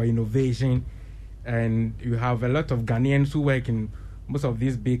environment for innovation, and you have a lot of Ghanaians who work in most of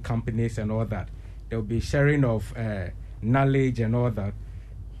these big companies and all that. There will be sharing of knowledge and all that.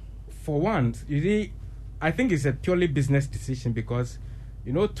 For once, you see, I think it's a purely business decision because,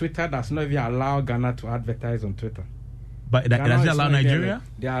 Twitter does not even allow Ghana to advertise on Twitter. But does it allow Nigeria?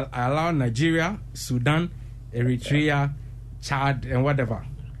 They allow Nigeria, Sudan, Eritrea, Chad, and whatever.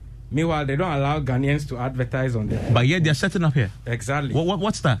 Meanwhile, they don't allow Ghanaians to advertise on there. But yet they're setting up here. Exactly.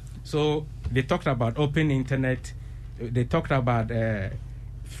 What's that? So they talked about open internet. They talked about the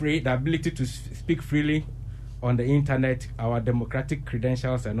ability to speak freely on the internet, our democratic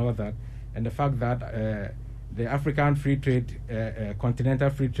credentials and all that, and the fact that the African Free Trade, Continental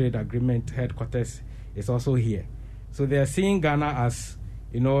Free Trade Agreement headquarters is also here. So they are seeing Ghana as,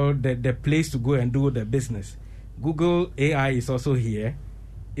 the place to go and do the business. Google AI is also here,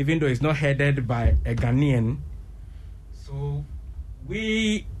 even though it's not headed by a Ghanaian. So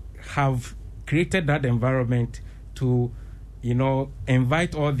we have created that environment to,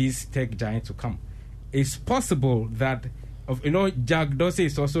 invite all these tech giants to come. It's possible that, Jack Dorsey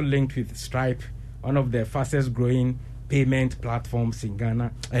is also linked with Stripe, one of the fastest growing payment platforms in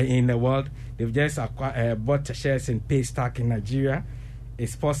Ghana, in the world. They've just bought shares in Paystack in Nigeria.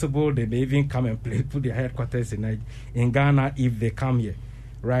 It's possible they may even come and put their headquarters in Ghana if they come here,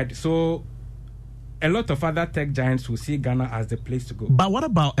 right? So a lot of other tech giants will see Ghana as the place to go. But what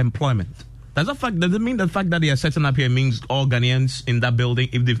about employment? Does it mean the fact that they are setting up here means all Ghanaians in that building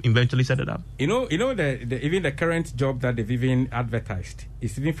if they eventually set it up? Even the current job that they've even advertised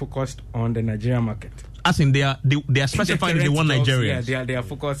is even focused on the Nigerian market. As in they are specifying they want Nigerians. Yeah, they are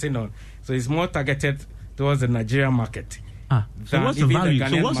focusing on. So it's more targeted towards the Nigerian market. So what's the value?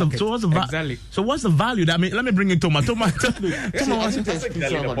 Exactly. So what's the value? Let me bring in Thomas. Thomas, that's exactly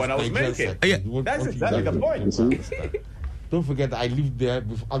the point I was making. That's exactly the point. Don't forget that I lived there.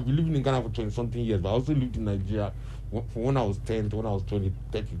 I've been living in Ghana for 20-something years, but I also lived in Nigeria from when I was 10 to when I was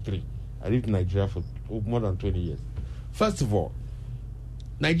 33. I lived in Nigeria for more than 20 years. First of all,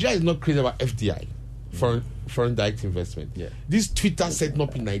 Nigeria is not crazy about FDI, foreign direct investment. Yeah. This Twitter setting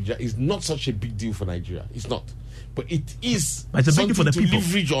up in Nigeria is not such a big deal for Nigeria. It's not. But it is something for the to people.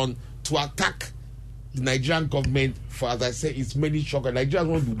 Leverage on to attack the Nigerian government for, as I say, its many shockers. Nigeria is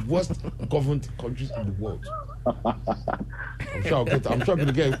one of the worst governed countries in the world. I'm sure I'm going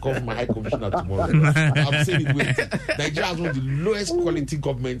to get a call from my high commissioner tomorrow. I'm saying it with Nigeria is one of the lowest quality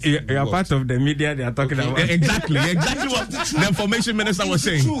governments. You are part of the media they are talking about. Exactly what the information minister was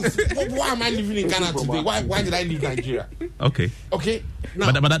saying. Why am I living in Ghana today? Why did I leave Nigeria? Okay.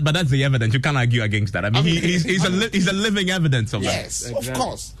 Now, but that's the evidence. You can't argue against that. I mean, he's a living evidence of that. Yes, exactly. Of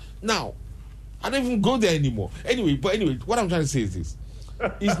course. Now, I don't even go there anymore. Anyway, what I'm trying to say is this.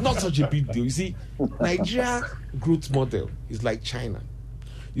 It's not such a big deal. You see, Nigeria growth model is like China.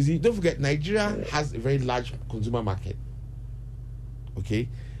 You see, don't forget, Nigeria has a very large consumer market. Okay?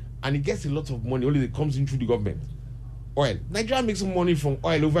 And it gets a lot of money, only that comes in through the government. Oil. Nigeria makes some money from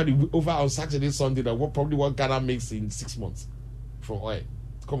oil over on Saturday, Sunday, that what Ghana makes in 6 months from oil.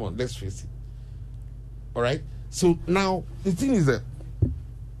 Come on, let's face it. Alright? So now the thing is that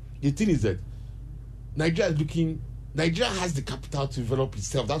Nigeria has the capital to develop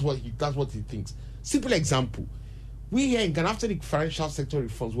itself. That's what he thinks. Simple example. We here in Ghana, after the financial sector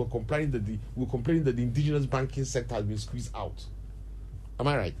reforms, we're complaining that the indigenous banking sector has been squeezed out. Am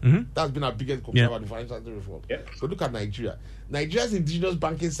I right? Mm-hmm. That's been our biggest complaint about the financial sector reform. Yeah. So look at Nigeria. Nigeria's indigenous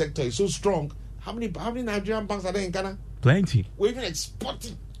banking sector is so strong. How many Nigerian banks are there in Ghana? Plenty. We're even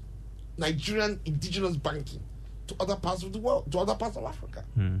exporting Nigerian indigenous banking to other parts of the world, to other parts of Africa.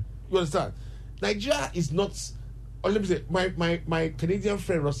 You understand? Nigeria is not. Or let me say, my Canadian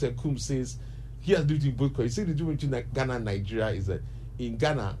friend Russell Coombs says he has lived in both countries. He said the difference between Ghana and Nigeria is that in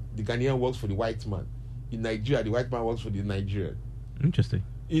Ghana, the Ghanaian works for the white man. In Nigeria, the white man works for the Nigerian. Interesting.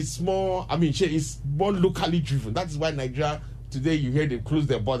 It's more, it's more locally driven. That is why Nigeria, today you hear they close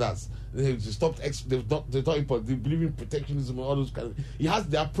their borders. They stopped, they believe in protectionism and all those kind of. It has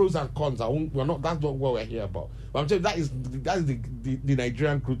their pros and cons. That's not what we're here about. But I'm telling you, that is the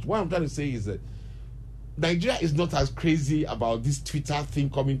Nigerian group. What I'm trying to say is that Nigeria is not as crazy about this Twitter thing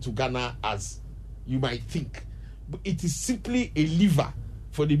coming to Ghana as you might think. But it is simply a lever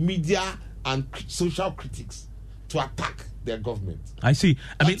for the media and social critics to attack their government. I see.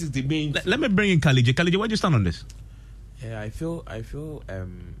 That is the main. Let me bring in Kalije. Kalije, where do you stand on this? Yeah, I feel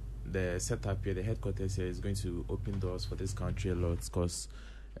the setup here, the headquarters here, is going to open doors for this country a lot, because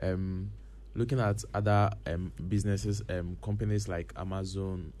looking at other businesses, companies like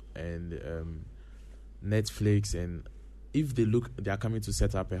Amazon and Netflix, and if they are coming to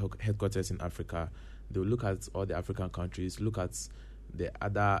set up a headquarters in Africa, they'll look at all the African countries, look at the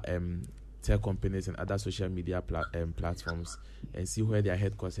other tech companies and other social media platforms, and see where their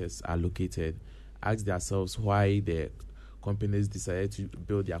headquarters are located. Ask themselves why the companies decided to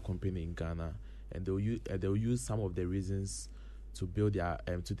build their company in Ghana, and they'll use some of the reasons to build their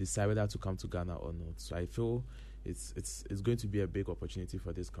to decide whether to come to Ghana or not. So I feel it's going to be a big opportunity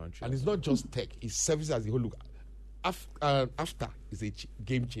for this country. And it's not just tech; it's services as a whole. Look, AfCFTA is a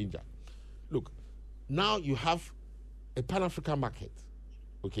game changer. Look, now you have a Pan-African market.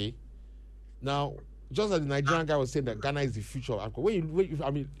 Okay, now just as the Nigerian guy was saying that Ghana is the future of Africa.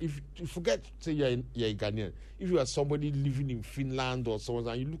 If you forget, say you're a Ghanaian, if you are somebody living in Finland or someone,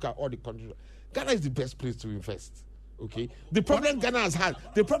 and you look at all the countries, Ghana is the best place to invest. Okay, the problem Ghana has had.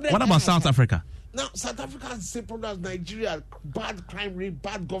 What about South Africa? Now, South Africa has the same problem as Nigeria: bad crime rate,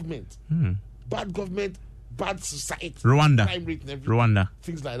 bad government, bad society, Rwanda, crime rate, and everything, Rwanda,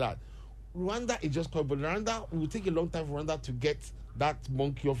 things like that. Rwanda is just called, but Rwanda will take a long time for Rwanda to get that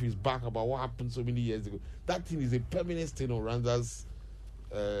monkey off his back about what happened so many years ago. That thing is a permanent stain on Rwanda's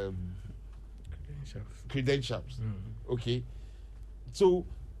credentials. Okay, so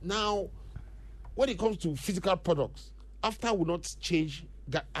now when it comes to physical products, AfCFTA will not change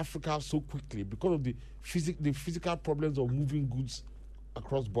Africa so quickly because of the physical problems of moving goods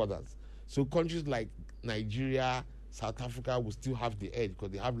across borders. So countries like Nigeria, South Africa will still have the edge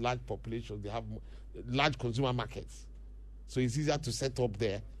because they have large populations, they have large consumer markets. So it's easier to set up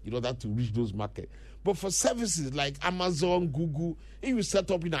there in order to reach those markets. But for services like Amazon, Google, if you set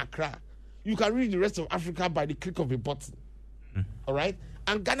up in Accra, you can reach the rest of Africa by the click of a button. All right?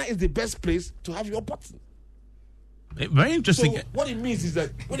 And Ghana is the best place to have your button. Very interesting. So what it means is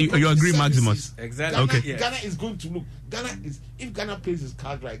that you agree, Maximus? Exactly. Ghana is going to look. If Ghana plays its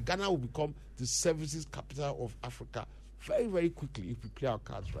cards right, Ghana will become the services capital of Africa very, very quickly if we play our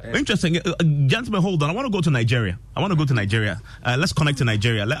cards right. Interesting. Gentlemen, hold on. I want to go to Nigeria. Let's connect to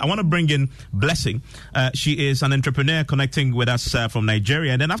Nigeria. I want to bring in Blessing. She is an entrepreneur connecting with us from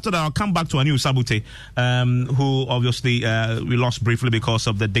Nigeria. And then after that, I'll come back to Aniu Sabute, who obviously we lost briefly because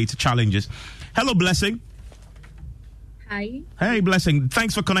of the data challenges. Hello, Blessing. Hi. Hey, Blessing.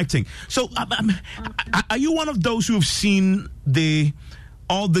 Thanks for connecting. So, are you one of those who have seen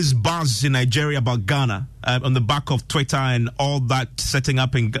all this buzz in Nigeria about Ghana on the back of Twitter and all that setting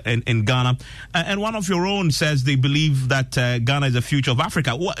up in Ghana? And one of your own says they believe that Ghana is the future of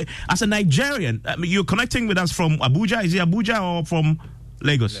Africa. As a Nigerian, you're connecting with us from Abuja. Is it Abuja or from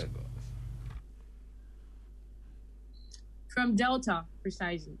Lagos? From Delta,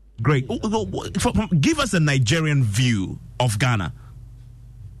 precisely. Great. Give us a Nigerian view of Ghana.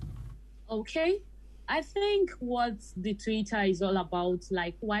 Okay. I think what the Twitter is all about,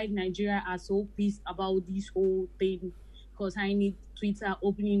 like why Nigeria are so pissed about this whole thing, because I need Twitter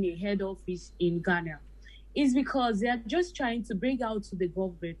opening a head office in Ghana, is because they're just trying to bring out to the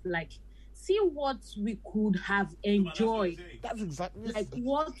government, like, see what we could have enjoyed. That's exactly like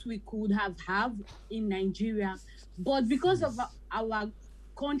what we could have in Nigeria. But because of our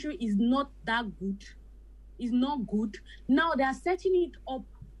country is not that good, is not good, now they're setting it up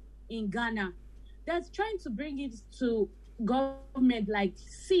in Ghana. They're trying to bring it to government, like,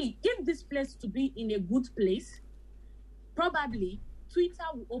 see, if this place to be in a good place, probably Twitter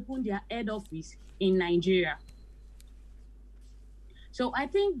will open their head office in Nigeria. So I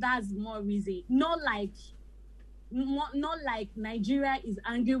think that's more reason. Not like Nigeria is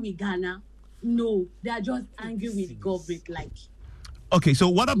angry with Ghana. No, they are just angry with government. Like. Okay, so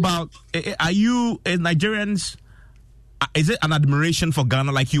what about? Are you Nigerians? Is it an admiration for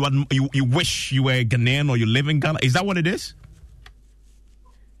Ghana? Like you wish you were Ghanaian or you live in Ghana? Is that what it is?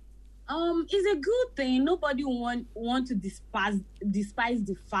 It's a good thing. Nobody want to despise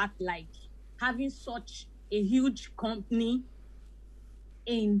the fact, like, having such a huge company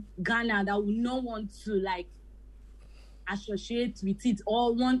in Ghana that will not want to, like, associate with it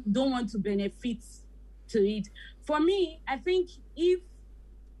or don't want to benefit to it. For me, I think if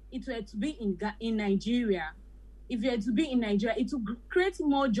it were to be in Nigeria, if you were to be in Nigeria, it would create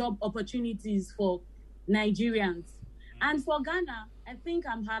more job opportunities for Nigerians. And for Ghana, I think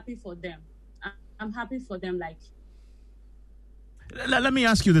I'm happy for them. I'm happy for them. Like, let me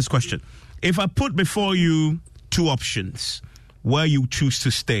ask you this question: if I put before you two options where you choose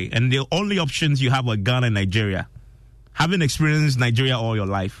to stay, and the only options you have are Ghana and Nigeria, having experienced Nigeria all your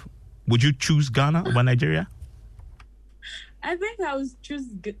life, would you choose Ghana over Nigeria? I think I would choose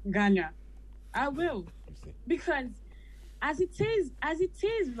Ghana. I will, because as it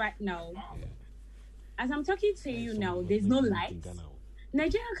is right now, as I'm talking to you now, there's no light.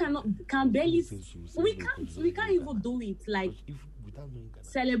 Nigeria can barely. We can't even do it. Like,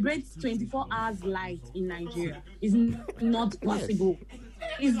 celebrate 24 hours light in Nigeria is not possible.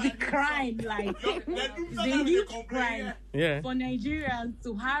 It's the crime, like, it's a huge crime for Nigerians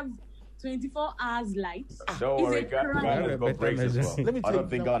to have 24 hours light. Don't worry, Ghana's got breaks as well. I don't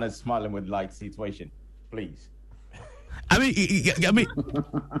think Ghana's smiling with light situation. Please. I mean,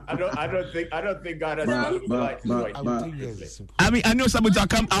 I don't think Ghana's smiling with light situation. I mean, I know somebody.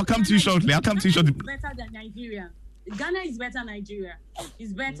 I'll come to you shortly. Better than Nigeria. Ghana is better than Nigeria.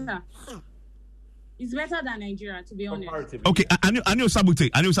 It's better. It's better than Nigeria, to be honest. Okay, I know Sabute.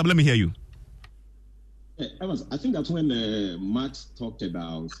 Let me hear you. Evans, I think that's when Max talked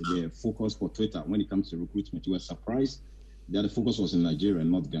about the focus for Twitter when it comes to recruitment. You were surprised that the focus was in Nigeria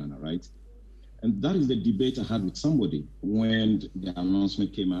and not Ghana, right? And that is the debate I had with somebody when the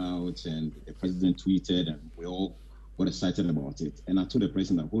announcement came out and the president tweeted and we all got excited about it. And I told the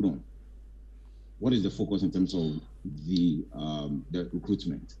president, hold on, what is the focus in terms of the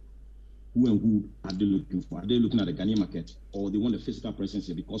recruitment? Who and who are they looking for? Are they looking at the Ghanaian market, or they want the physical presence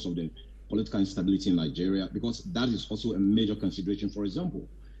here because of the political instability in Nigeria? Because that is also a major consideration. For example,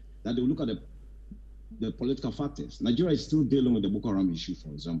 that they will look at the political factors. Nigeria is still dealing with the Boko Haram issue, for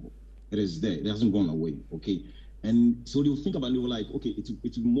example. It is there. It hasn't gone away, okay? And so they'll think about it, they were like, okay,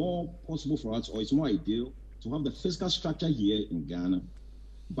 it's more possible for us, or it's more ideal to have the physical structure here in Ghana,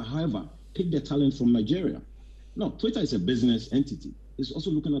 but however, take the talent from Nigeria. No, Twitter is a business entity. It's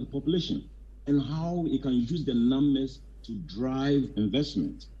also looking at the population and how it can use the numbers to drive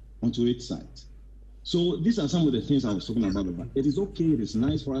investment onto its site. So these are some of the things I was talking about. It is okay, it is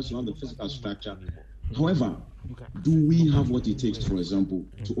nice for us to have the physical structure. However, do we have what it takes, for example,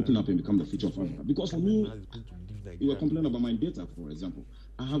 to open up and become the future of Africa? Because for me, you were complaining about my data, for example.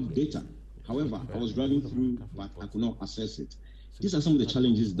 I have data. However, I was driving through, but I could not access it. These are some of the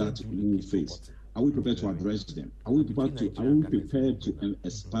challenges that we will face. Are we prepared to address them? Are we prepared to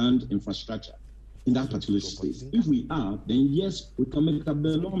expand infrastructure in that particular space? If we are, then yes, we can make up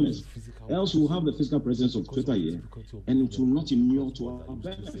the enormous. Else we'll have the physical presence of Twitter here, and it will not inure to our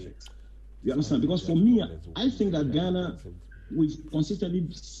benefit. You understand? Because for me, I think that Ghana, we've consistently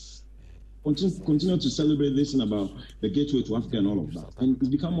continue to celebrate this thing about the gateway to Africa and all of that. And it's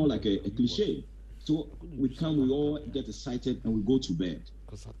become more like a cliche. So we all get excited and we go to bed.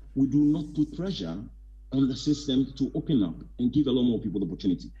 We do not put pressure on the system to open up and give a lot more people the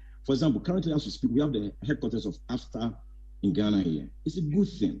opportunity. For example, currently as we speak, we have the headquarters of AFTA in Ghana here. It's a good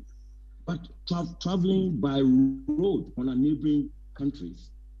thing. But traveling by road on our neighboring countries,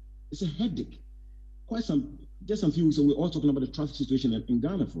 it's a headache. Just a few weeks ago, we were all talking about the traffic situation in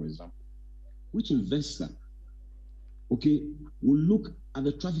Ghana, for example. Which investor, okay, will look at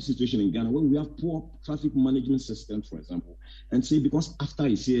the traffic situation in Ghana where we have poor traffic management systems, for example, and say, because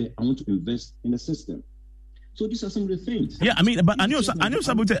AFTA is here, I want to invest in the system. So these are some of the things. Yeah, I mean, but I know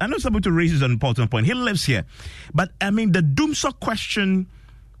Sabute raises an important point. He lives here. But, I mean, the Dumsor question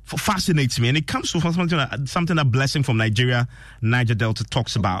fascinates me, and it comes from something that Blessing from Nigeria, Niger Delta,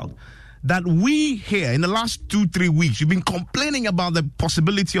 talks about. That we here, in the last 2-3 weeks, you've been complaining about the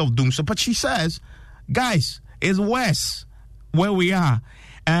possibility of Dumsor, but she says, guys, it's worse where we are.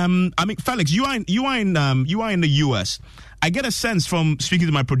 I mean, Felix, you are in the US, I get a sense from speaking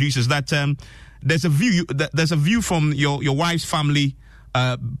to my producers that there's a view from your wife's family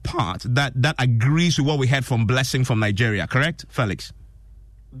part that agrees with what we heard from Blessing from Nigeria. Correct, Felix?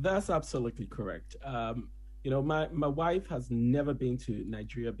 That's absolutely correct. My wife has never been to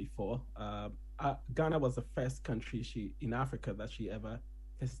Nigeria before. Ghana was the first country in Africa that she ever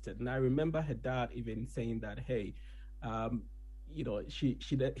visited, and I remember her dad even saying that, hey,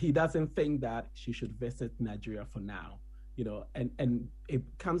 he doesn't think that she should visit Nigeria for now. And it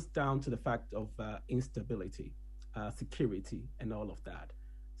comes down to the fact of instability, security, and all of that.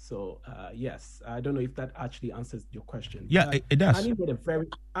 So yes, I don't know if that actually answers your question. Yeah, it does.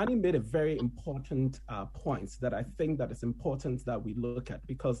 Annie made a very important point that I think that it's important that we look at,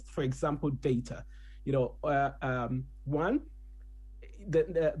 because, for example, data. One,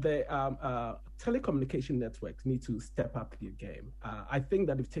 the telecommunication networks need to step up their game. I think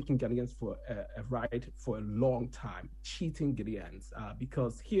that they've taken Ghanaians for a ride for a long time, cheating Ghanaians,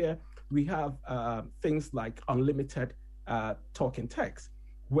 because here we have things like unlimited talk and text,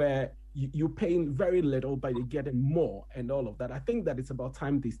 where you're paying very little, but you're getting more and all of that. I think that it's about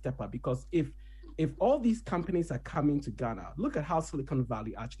time they step up, because if all these companies are coming to Ghana, look at how Silicon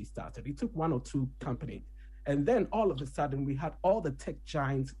Valley actually started. It took one or two companies, and then all of a sudden we had all the tech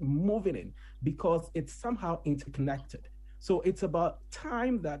giants moving in, because it's somehow interconnected. So it's about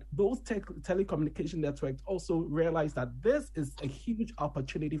time that those telecommunication networks also realize that this is a huge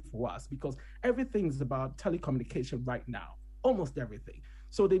opportunity for us, because everything is about telecommunication right now, almost everything.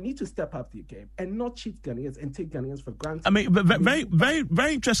 So they need to step up their game and not cheat Ghanaians and take Ghanaians for granted. I mean, very, very,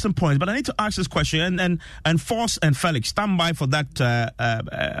 very interesting points. But I need to ask this question, and Force and Felix, stand by for that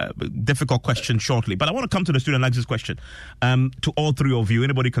difficult question shortly. But I want to come to the student access question to all three of you.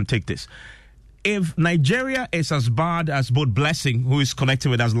 Anybody can take this. If Nigeria is as bad as both Blessing, who is connected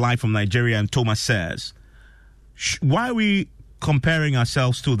with us live from Nigeria, and Thomas says, why are we comparing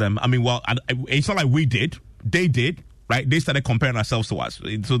ourselves to them? I mean, well, it's not like we did. They did. Right? They started comparing ourselves to us.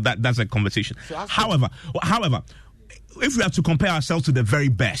 So that's a conversation. So however, if we have to compare ourselves to the very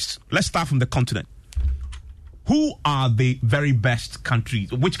best, let's start from the continent. Who are the very best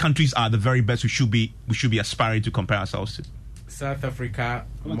countries? Which countries are the very best we should be aspiring to compare ourselves to? South Africa,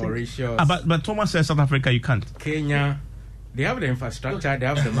 Mauritius. But Thomas says South Africa, you can't. Kenya. They have the infrastructure, they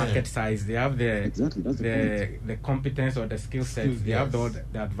have the market size, they have the competence or the skill sets, they have the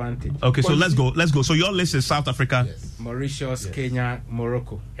advantage. Okay, so let's go. So your list is South Africa, Mauritius, Kenya,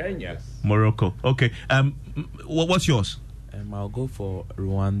 Morocco. Morocco. Okay. What's yours? I'll go for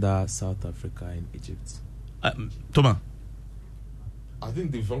Rwanda, South Africa, and Egypt. Thomas. I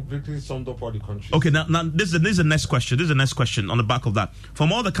think they've completely summed up all the countries. Okay, now this is the next question. This is the next question on the back of that.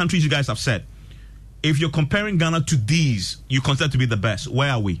 From all the countries you guys have said, if you're comparing Ghana to these, you consider to be the best.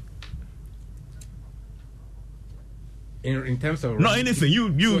 Where are we? In terms of no anything. You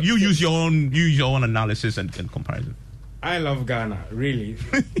use your own analysis and comparison. I love Ghana, really.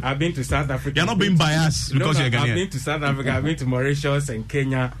 I've been to South Africa. You're not being biased because you're Ghanaian. I've been to South Africa. I've been to Mauritius and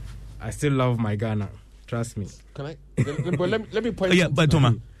Kenya. I still love my Ghana. Trust me. Can I? But let me point. Yeah, but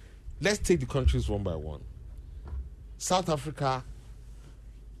Thomas, let's take the countries one by one. South Africa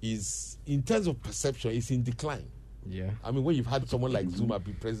is, in terms of perception, is in decline. Yeah. I mean, when you've had someone like Zuma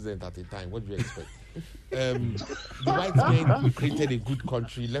be president at a time, what do you expect? The white man created a good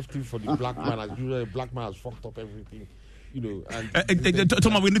country, left it for the black man. As usual, the black man has fucked up everything.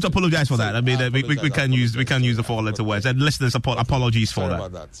 Thomas, we need to apologize for that. I mean, we can use the 4-letter words. And listeners, apologies for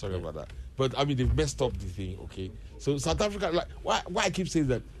that. Sorry about that. But I mean, they've messed up the thing. Okay, so South Africa, like, why I keep saying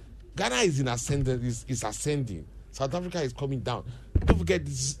that Ghana is in ascendant, is ascending. South Africa is coming down. Don't forget,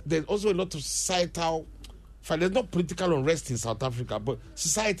 there's also a lot of societal. There's not political unrest in South Africa, but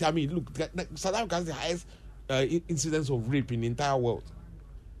society. I mean, look, South Africa has the highest incidence of rape in the entire world.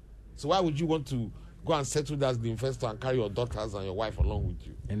 So why would you want to go and settle as the investor and carry your daughters and your wife along with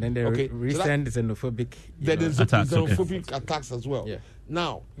you? And then the recent xenophobic attacks as well. Yeah.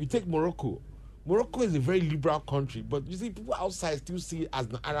 Now, you take Morocco. Morocco is a very liberal country, but you see, people outside still see it as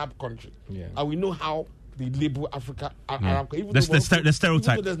an Arab country. Yeah. And we know how they label Africa Arab country. The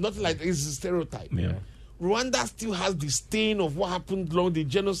stereotype. There's nothing like it's a stereotype. Yeah. Rwanda still has the stain of what happened the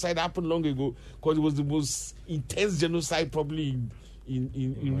genocide happened long ago, because it was the most intense genocide probably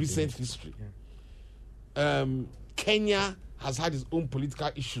in recent history. Yeah. Kenya has had its own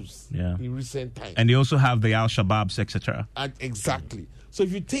political issues in recent times. And they also have the Al-Shabaabs, etc. Exactly. So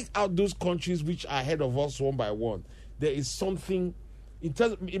if you take out those countries which are ahead of us one by one, there is something,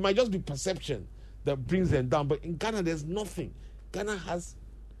 it might just be perception that brings them down. But in Ghana, there's nothing. Ghana has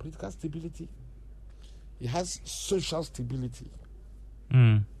political stability. It has social stability.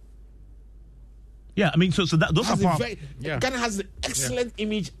 Yeah, Yeah, I mean, so that those are Ghana has an excellent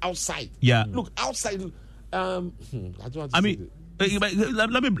image outside. Yeah, look outside. I mean,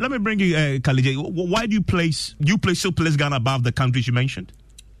 let me bring you, Kalije. Why do you still place Ghana above the countries you mentioned?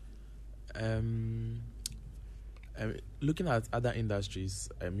 Looking at other industries,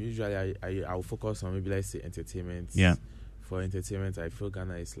 usually I will focus on maybe, let's say, entertainment. Yeah. For entertainment, I feel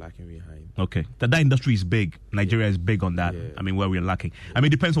Ghana is lacking behind. Okay. That industry is big. Nigeria is big on that. Yeah. I mean, where we're lacking. I mean,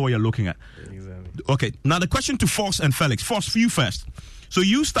 it depends on what you're looking at. Yeah, exactly. Okay. Now, the question to Force and Felix. Force, for you first. So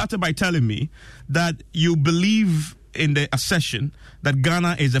you started by telling me that you believe in the assertion that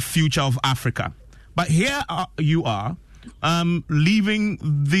Ghana is the future of Africa. But here you are, leaving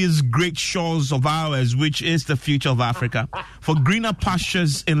these great shores of ours, which is the future of Africa, for greener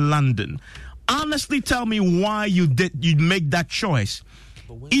pastures in London. Honestly, tell me why you'd make that choice,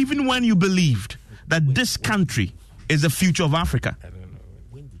 even when you believed that this country is the future of Africa.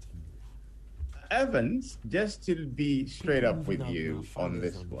 Evans, just to be straight up with you on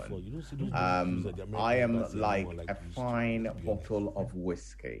this one, I am like a fine bottle of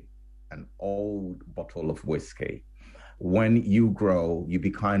whiskey, an old bottle of whiskey. When you grow, you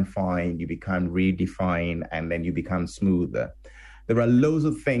become fine, you become redefined, and then you become smoother. There are loads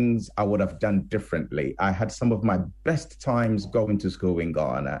of things I would have done differently. I had some of my best times going to school in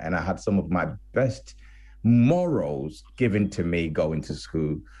Ghana, and I had some of my best morals given to me going to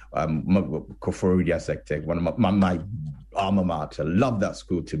school. Koforidua Sectec, one of my alma mater. Love that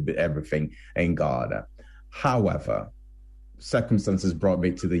school to be everything in Ghana. However, circumstances brought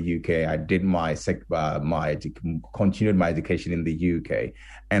me to the UK. I did continued my education in the UK,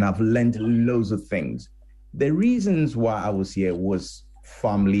 and I've learned loads of things. The reasons why I was here was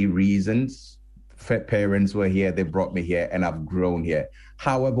family reasons. Parents were here, they brought me here, and I've grown here.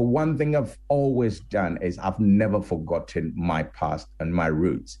 However, one thing I've always done is I've never forgotten my past and my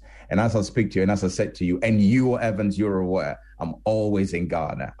roots. And as I speak to you, and as I said to you, and you, Evans, you're aware, I'm always in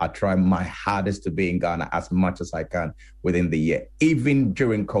Ghana. I try my hardest to be in Ghana as much as I can within the year. Even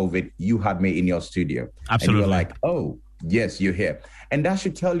during COVID, you had me in your studio. Absolutely. And you were like, oh, yes, you're here. And that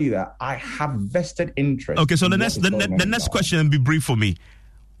should tell you that I have vested interest. Okay, so the next question, and be brief for me.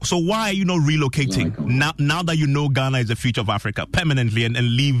 So why are you not relocating now that you know Ghana is the future of Africa permanently and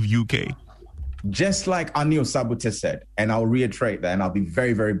leave UK? Just like Anil Sabute said, and I'll reiterate that, and I'll be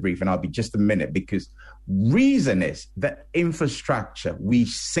very, very brief, and I'll be just a minute, because reason is that infrastructure, we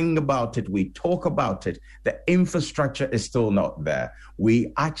sing about it, we talk about it, the infrastructure is still not there.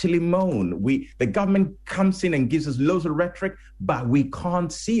 We actually moan. The government comes in and gives us loads of rhetoric, but we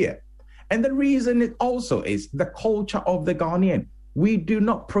can't see it. And the reason it also is the culture of the Ghanaian. We do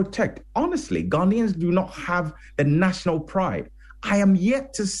not protect. Honestly, Ghanaians do not have the national pride. I am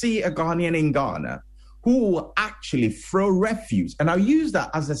yet to see a Ghanaian in Ghana who will actually throw refuse. And I'll use that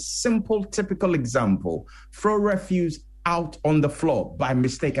as a simple, typical example. Throw refuse out on the floor by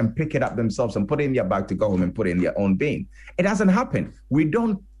mistake and pick it up themselves and put it in their bag to go home and put it in their own bin. It doesn't happen. We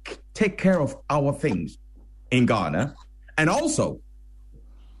don't take care of our things in Ghana. And also,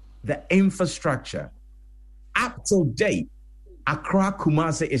 the infrastructure. Up to date, Accra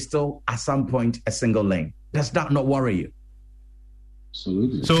Kumasi is still at some point a single lane. Does that not worry you?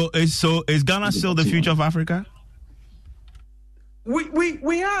 Absolutely. So is Ghana still the future of Africa?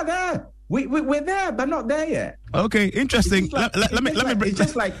 We are there. We're there, but not there yet. Okay, interesting. Let me bring. It's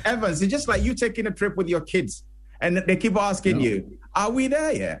just like Evans. It's just like you taking a trip with your kids, and they keep asking you, "Are we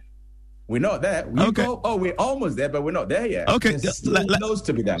there yet?" We're not there. We're almost there, but we're not there yet. Okay, those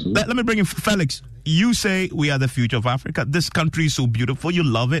to be done. Let me bring in Felix. You say we are the future of Africa. This country is so beautiful. You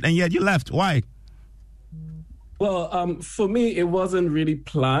love it, and yet you left. Why? Well, for me, it wasn't really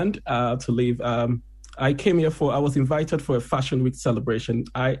planned to leave. I came here I was invited for a Fashion Week celebration.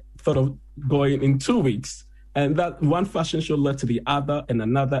 I thought of going in 2 weeks, and that one fashion show led to the other and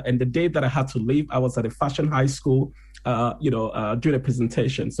another. And the day that I had to leave, I was at a fashion high school, doing a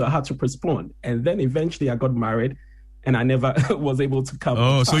presentation. So I had to postpone. And then eventually I got married, and I never was able to come.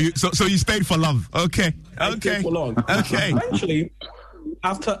 Oh, so you stayed for love. Okay. I stayed for long. Okay. Eventually,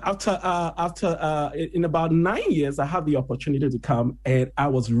 after in about 9 years, I had the opportunity to come, and I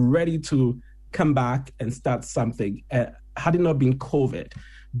was ready to come back and start something. Had it not been COVID.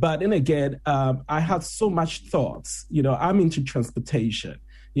 But then again, I had so much thoughts. I'm into transportation.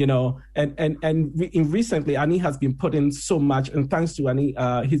 And recently, Ani has been putting so much, and thanks to Ani,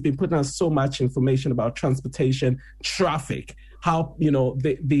 he's been putting out so much information about transportation, traffic, how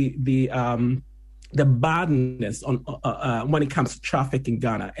the badness on when it comes to traffic in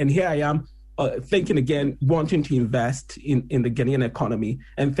Ghana. And here I am thinking again, wanting to invest in the Ghanaian economy,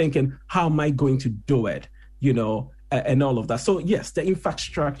 and thinking, how am I going to do it? and all of that. So yes, the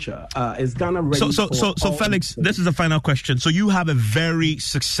infrastructure is Ghana ready. So Felix, this is the final question. So you have a very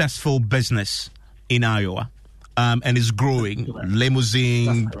successful business in Iowa, and it's growing,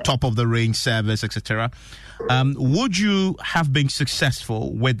 limousine, top of the range service, etc. Would you have been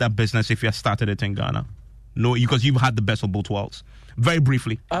successful with that business if you had started it in Ghana? No, because you've had the best of both worlds. Very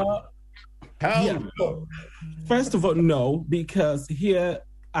briefly. First of all, no, because here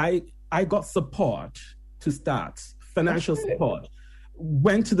I got support to start, financial support.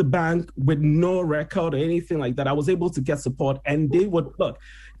 Went to the bank with no record or anything like that. I was able to get support, and they would look.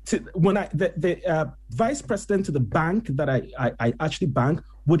 When the vice president to the bank that I actually bank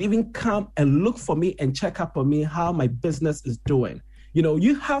would even come and look for me and check up on me how my business is doing. You know,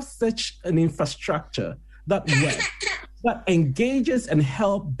 you have such an infrastructure that works, that engages and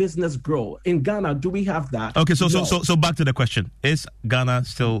help business grow. In Ghana, do we have that? Okay, so back to the question: is Ghana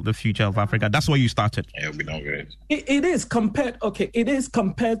still the future of Africa? That's where you started. Yeah, we don't get it. It is compared. Okay, it is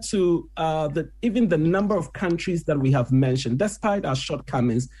compared to even the number of countries that we have mentioned. Despite our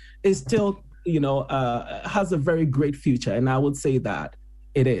shortcomings, it still has a very great future, and I would say that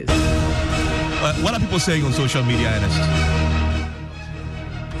it is. What are people saying on social media, Ernest?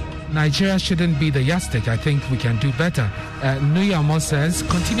 Nigeria shouldn't be the yardstick. I think we can do better. Nuyamo says,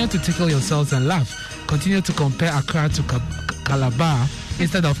 continue to tickle yourselves and laugh. Continue to compare Accra to Calabar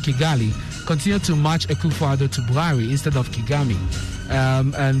instead of Kigali. Continue to match Akufo-Addo to Buhari instead of Kigami.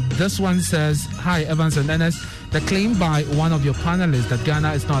 And this one says, hi, Evans and Ernest. The claim by one of your panelists that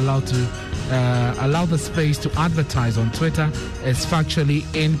Ghana is not allowed to allow the space to advertise on Twitter is factually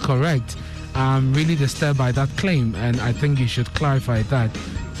incorrect. I'm really disturbed by that claim, and I think you should clarify that.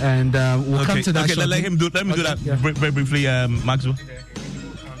 And we'll come to that. Okay, let me do that very briefly, Maxwell.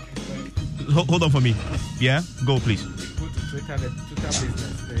 Hold on for me. Yeah, go please.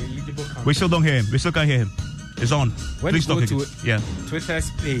 We still don't hear him. We still can't hear him. It's on. When please you go talk to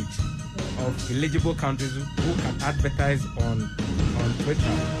Twitter's page of eligible countries who can advertise on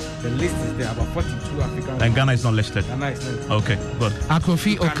Twitter, the list is there, about 42 African. And Ghana is not listed. Ghana is not listed. Okay, good.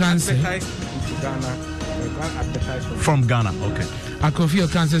 Akofi Okanse. From Ghana, okay. Akofi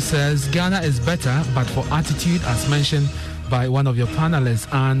Okanse says Ghana is better, but for attitude, as mentioned by one of your panelists.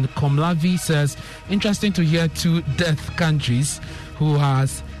 And Komlavi says, interesting to hear two deaf countries who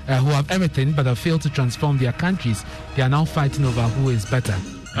have everything but have failed to transform their countries. They are now fighting over who is better.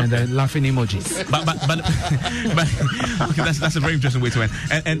 And then laughing emojis. But okay, that's a very interesting way to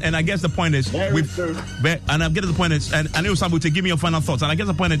end. And I guess the point is, and I get the point is, and I know Sabu to give me your final thoughts. And I guess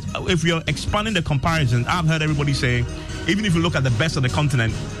the point is, if you're expanding the comparison, I've heard everybody say, even if you look at the best of the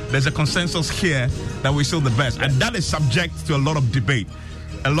continent, there's a consensus here that we're still the best, and that is subject to a lot of debate.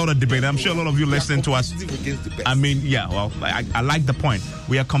 I'm sure a lot of you listening to us. I mean, yeah. Well, I like the point.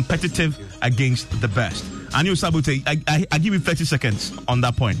 We are competitive against the best. Anil Sabute, I give you 30 seconds on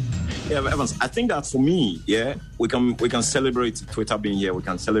that point. Yeah, Evans, I think that for me, we can celebrate Twitter being here, we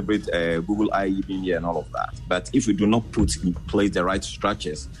can celebrate Google IE being here and all of that. But if we do not put in place the right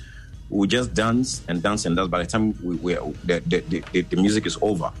structures, we just dance. By the time the music is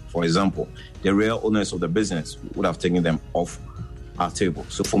over, for example, the real owners of the business would have taken them off our table.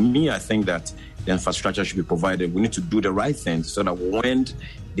 So for me, I think that the infrastructure should be provided. We need to do the right thing so that when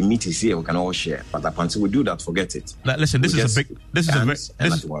the meat is here, we can all share. But up until we do that, forget it. Listen, this is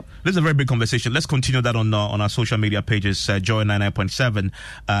a very big conversation. Let's continue that on our social media pages. Joy 99.7.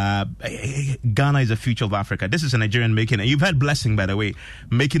 Ghana is the future of Africa. This is a Nigerian making it. You've heard Blessing, by the way,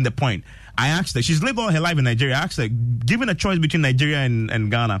 making the point. I asked her, she's lived all her life in Nigeria. I asked her, given a choice between Nigeria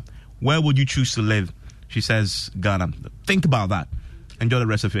and Ghana, where would you choose to live? She says Ghana. Think about that. Enjoy the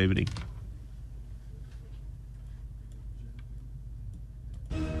rest of your evening.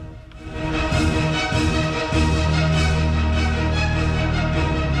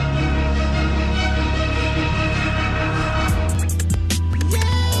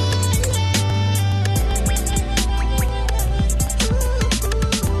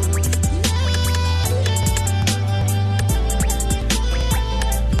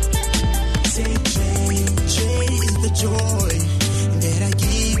 Joy that I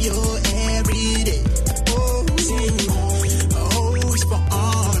give your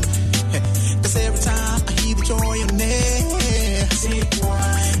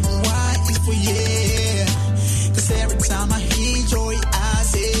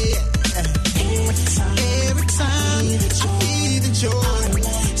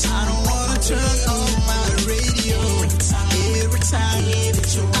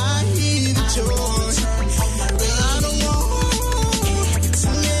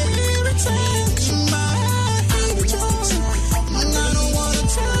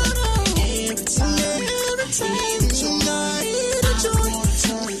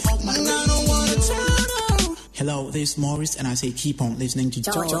this is Morris, and I say keep on listening to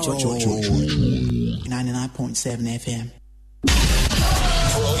George 99.7 FM.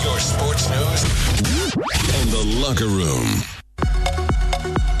 For all your sports news and the locker room.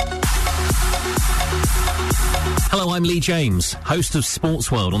 Hello, I'm Lee James, host of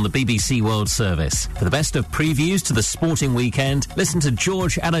Sports World on the BBC World Service. For the best of previews to the sporting weekend, listen to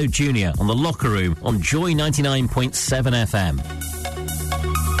George Addo Jr. on The Locker Room on Joy 99.7 FM.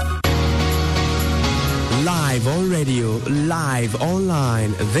 Live on radio, live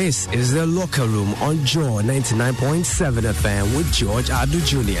online. This is The Locker Room on Joy 99.7 FM with George Addo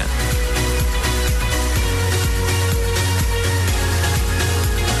Jr.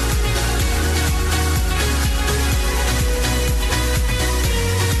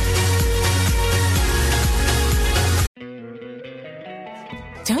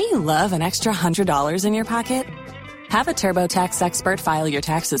 Don't you love an extra $100 in your pocket? Have a TurboTax expert file your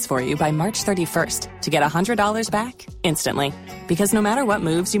taxes for you by March 31st to get $100 back instantly. Because no matter what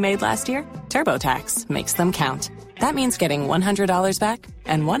moves you made last year, TurboTax makes them count. That means getting $100 back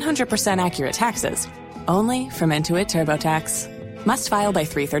and 100% accurate taxes, only from Intuit TurboTax. Must file by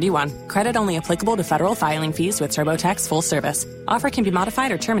 3/31. Credit only applicable to federal filing fees with TurboTax full service. Offer can be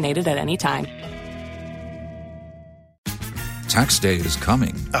modified or terminated at any time. Tax day is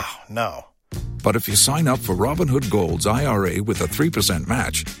coming. Oh, no. But if you sign up for Robinhood Gold's IRA with a 3%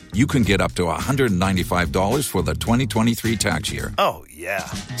 match, you can get up to $195 for the 2023 tax year. Oh, yeah.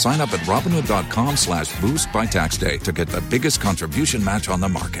 Sign up at Robinhood.com/boost by tax day to get the biggest contribution match on the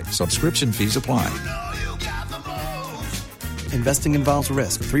market. Subscription fees apply. Investing involves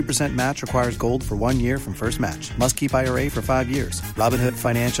risk. 3% match requires gold for 1 year from first match. Must keep IRA for 5 years. Robinhood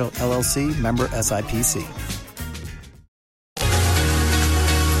Financial, LLC, member SIPC.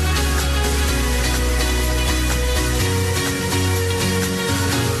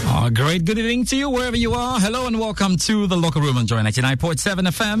 Great good evening to you wherever you are. Hello and welcome to The Locker Room on Joy 99.7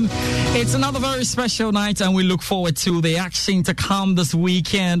 FM. It's another very special night and we look forward to the action to come this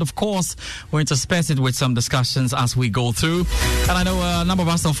weekend. Of course, we're interspersed it with some discussions as we go through. And I know a number of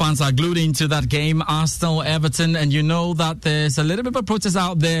Arsenal fans are glued into that game, Arsenal, Everton, and you know that there's a little bit of a protest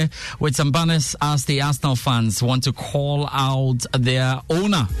out there with some banners as the Arsenal fans want to call out their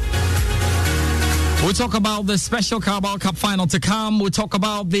owner. We'll talk about the special Carabao Cup final to come. We'll talk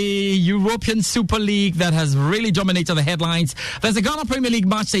about the European Super League that has really dominated the headlines. There's a Ghana Premier League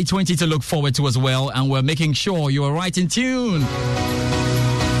Match Day 20 to look forward to as well, and we're making sure you are right in tune.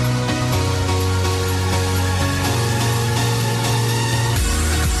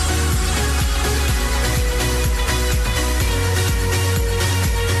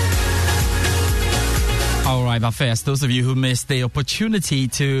 All right, but first, those of you who missed the opportunity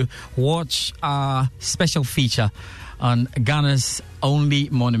to watch our special feature on Ghana's only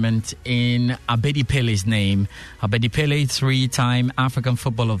monument in Abedi Pele's name. Abedi Pele, 3-time African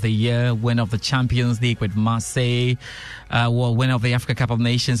Footballer of the Year, winner of the Champions League with Marseille, winner of the Africa Cup of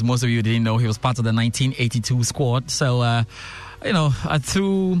Nations. Most of you didn't know he was part of the 1982 squad. So, a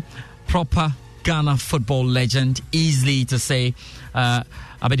true, proper Ghana football legend, easily to say.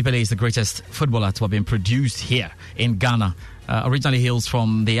 Abedi Pele is the greatest footballer to have been produced here in Ghana. Originally hails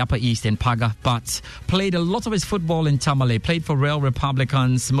from the Upper East in Paga, but played a lot of his football in Tamale. Played for Real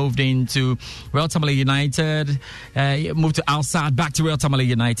Republicans, moved into Real Tamale United, moved to Al Sadd, back to Real Tamale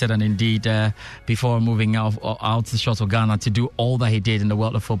United, and indeed, before moving out to the shores of Ghana to do all that he did in the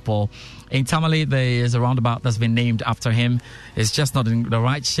world of football. In Tamale, there is a roundabout that's been named after him. It's just not in the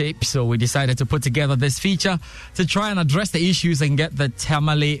right shape, so we decided to put together this feature to try and address the issues and get the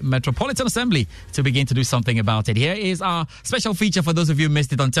Tamale Metropolitan Assembly to begin to do something about it. Here is our special feature for those of you who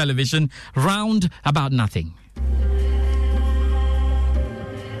missed it on television, Round About Nothing.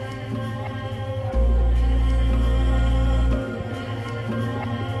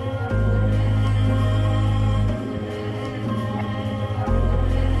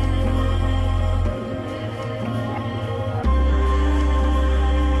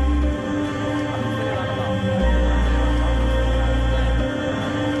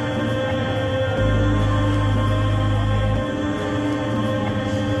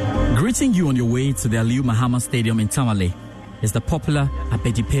 Greeting you on your way to the Aliu Mahama Stadium in Tamale is the popular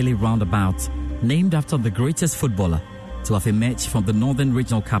Abedi Pele roundabout, named after the greatest footballer to have emerged from the northern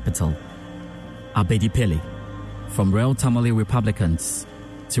regional capital, Abedi Pele. From Real Tamale Republicans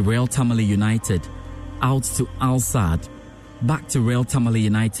to Real Tamale United, out to Al Sadd, back to Real Tamale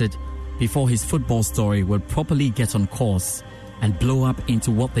United, before his football story will properly get on course and blow up into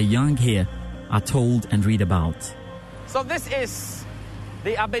what the young here are told and read about. So this is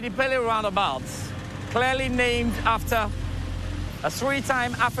the Abedi Pele roundabout, clearly named after a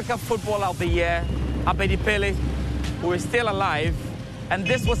 3-time Africa Footballer of the Year, Abedi Pele, who is still alive, and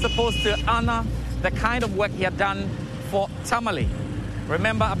this was supposed to honor the kind of work he had done for Tamale.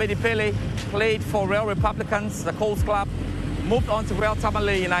 Remember, Abedi Pele played for Real Republicans, the Colts Club, moved on to Real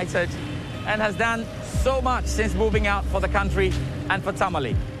Tamale United, and has done so much since moving out for the country and for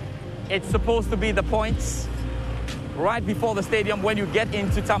Tamale. It's supposed to be the points right before the stadium when you get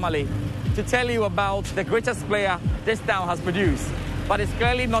into Tamale to tell you about the greatest player this town has produced. But it's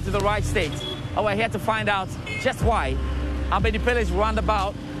clearly not in the right state. And we're here to find out just why Abedi Pele's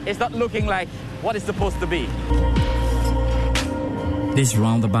roundabout is not looking like what it's supposed to be. This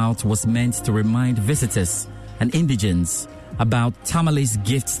roundabout was meant to remind visitors and indigents about Tamale's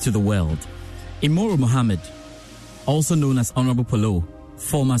gifts to the world. Imoro Mohammed, also known as Honorable Polo,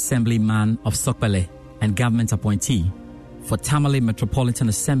 former assemblyman of Sokpele and government appointee for Tamale Metropolitan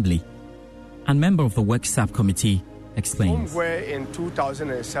Assembly and member of the Work Subcommittee, explains. Somewhere in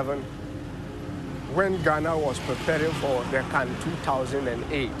 2007, when Ghana was preparing for the CAN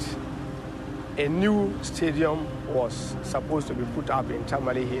 2008, a new stadium was supposed to be put up in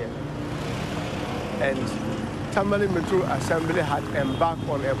Tamale here. And Tamale Metro Assembly had embarked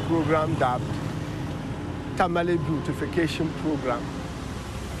on a program dubbed Tamale Beautification Program.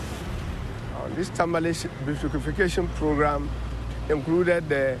 This Tamale Beautification Program included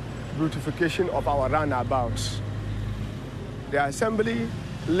the beautification of our roundabouts. The assembly,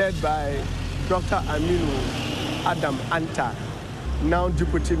 led by Dr. Aminu Adam Anta, now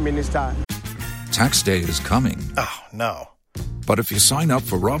Deputy Minister. Tax day is coming. Oh, no. But if you sign up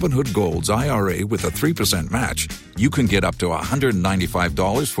for Robinhood Gold's IRA with a 3% match, you can get up to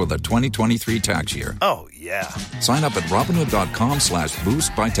 $195 for the 2023 tax year. Oh, yeah. Sign up at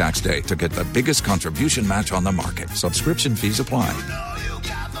Robinhood.com/boost by tax day to get the biggest contribution match on the market. Subscription fees apply.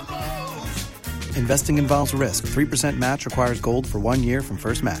 Investing involves risk. 3% match requires gold for 1 year from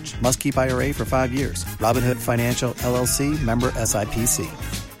first match. Must keep IRA for 5 years. Robinhood Financial, LLC, member SIPC.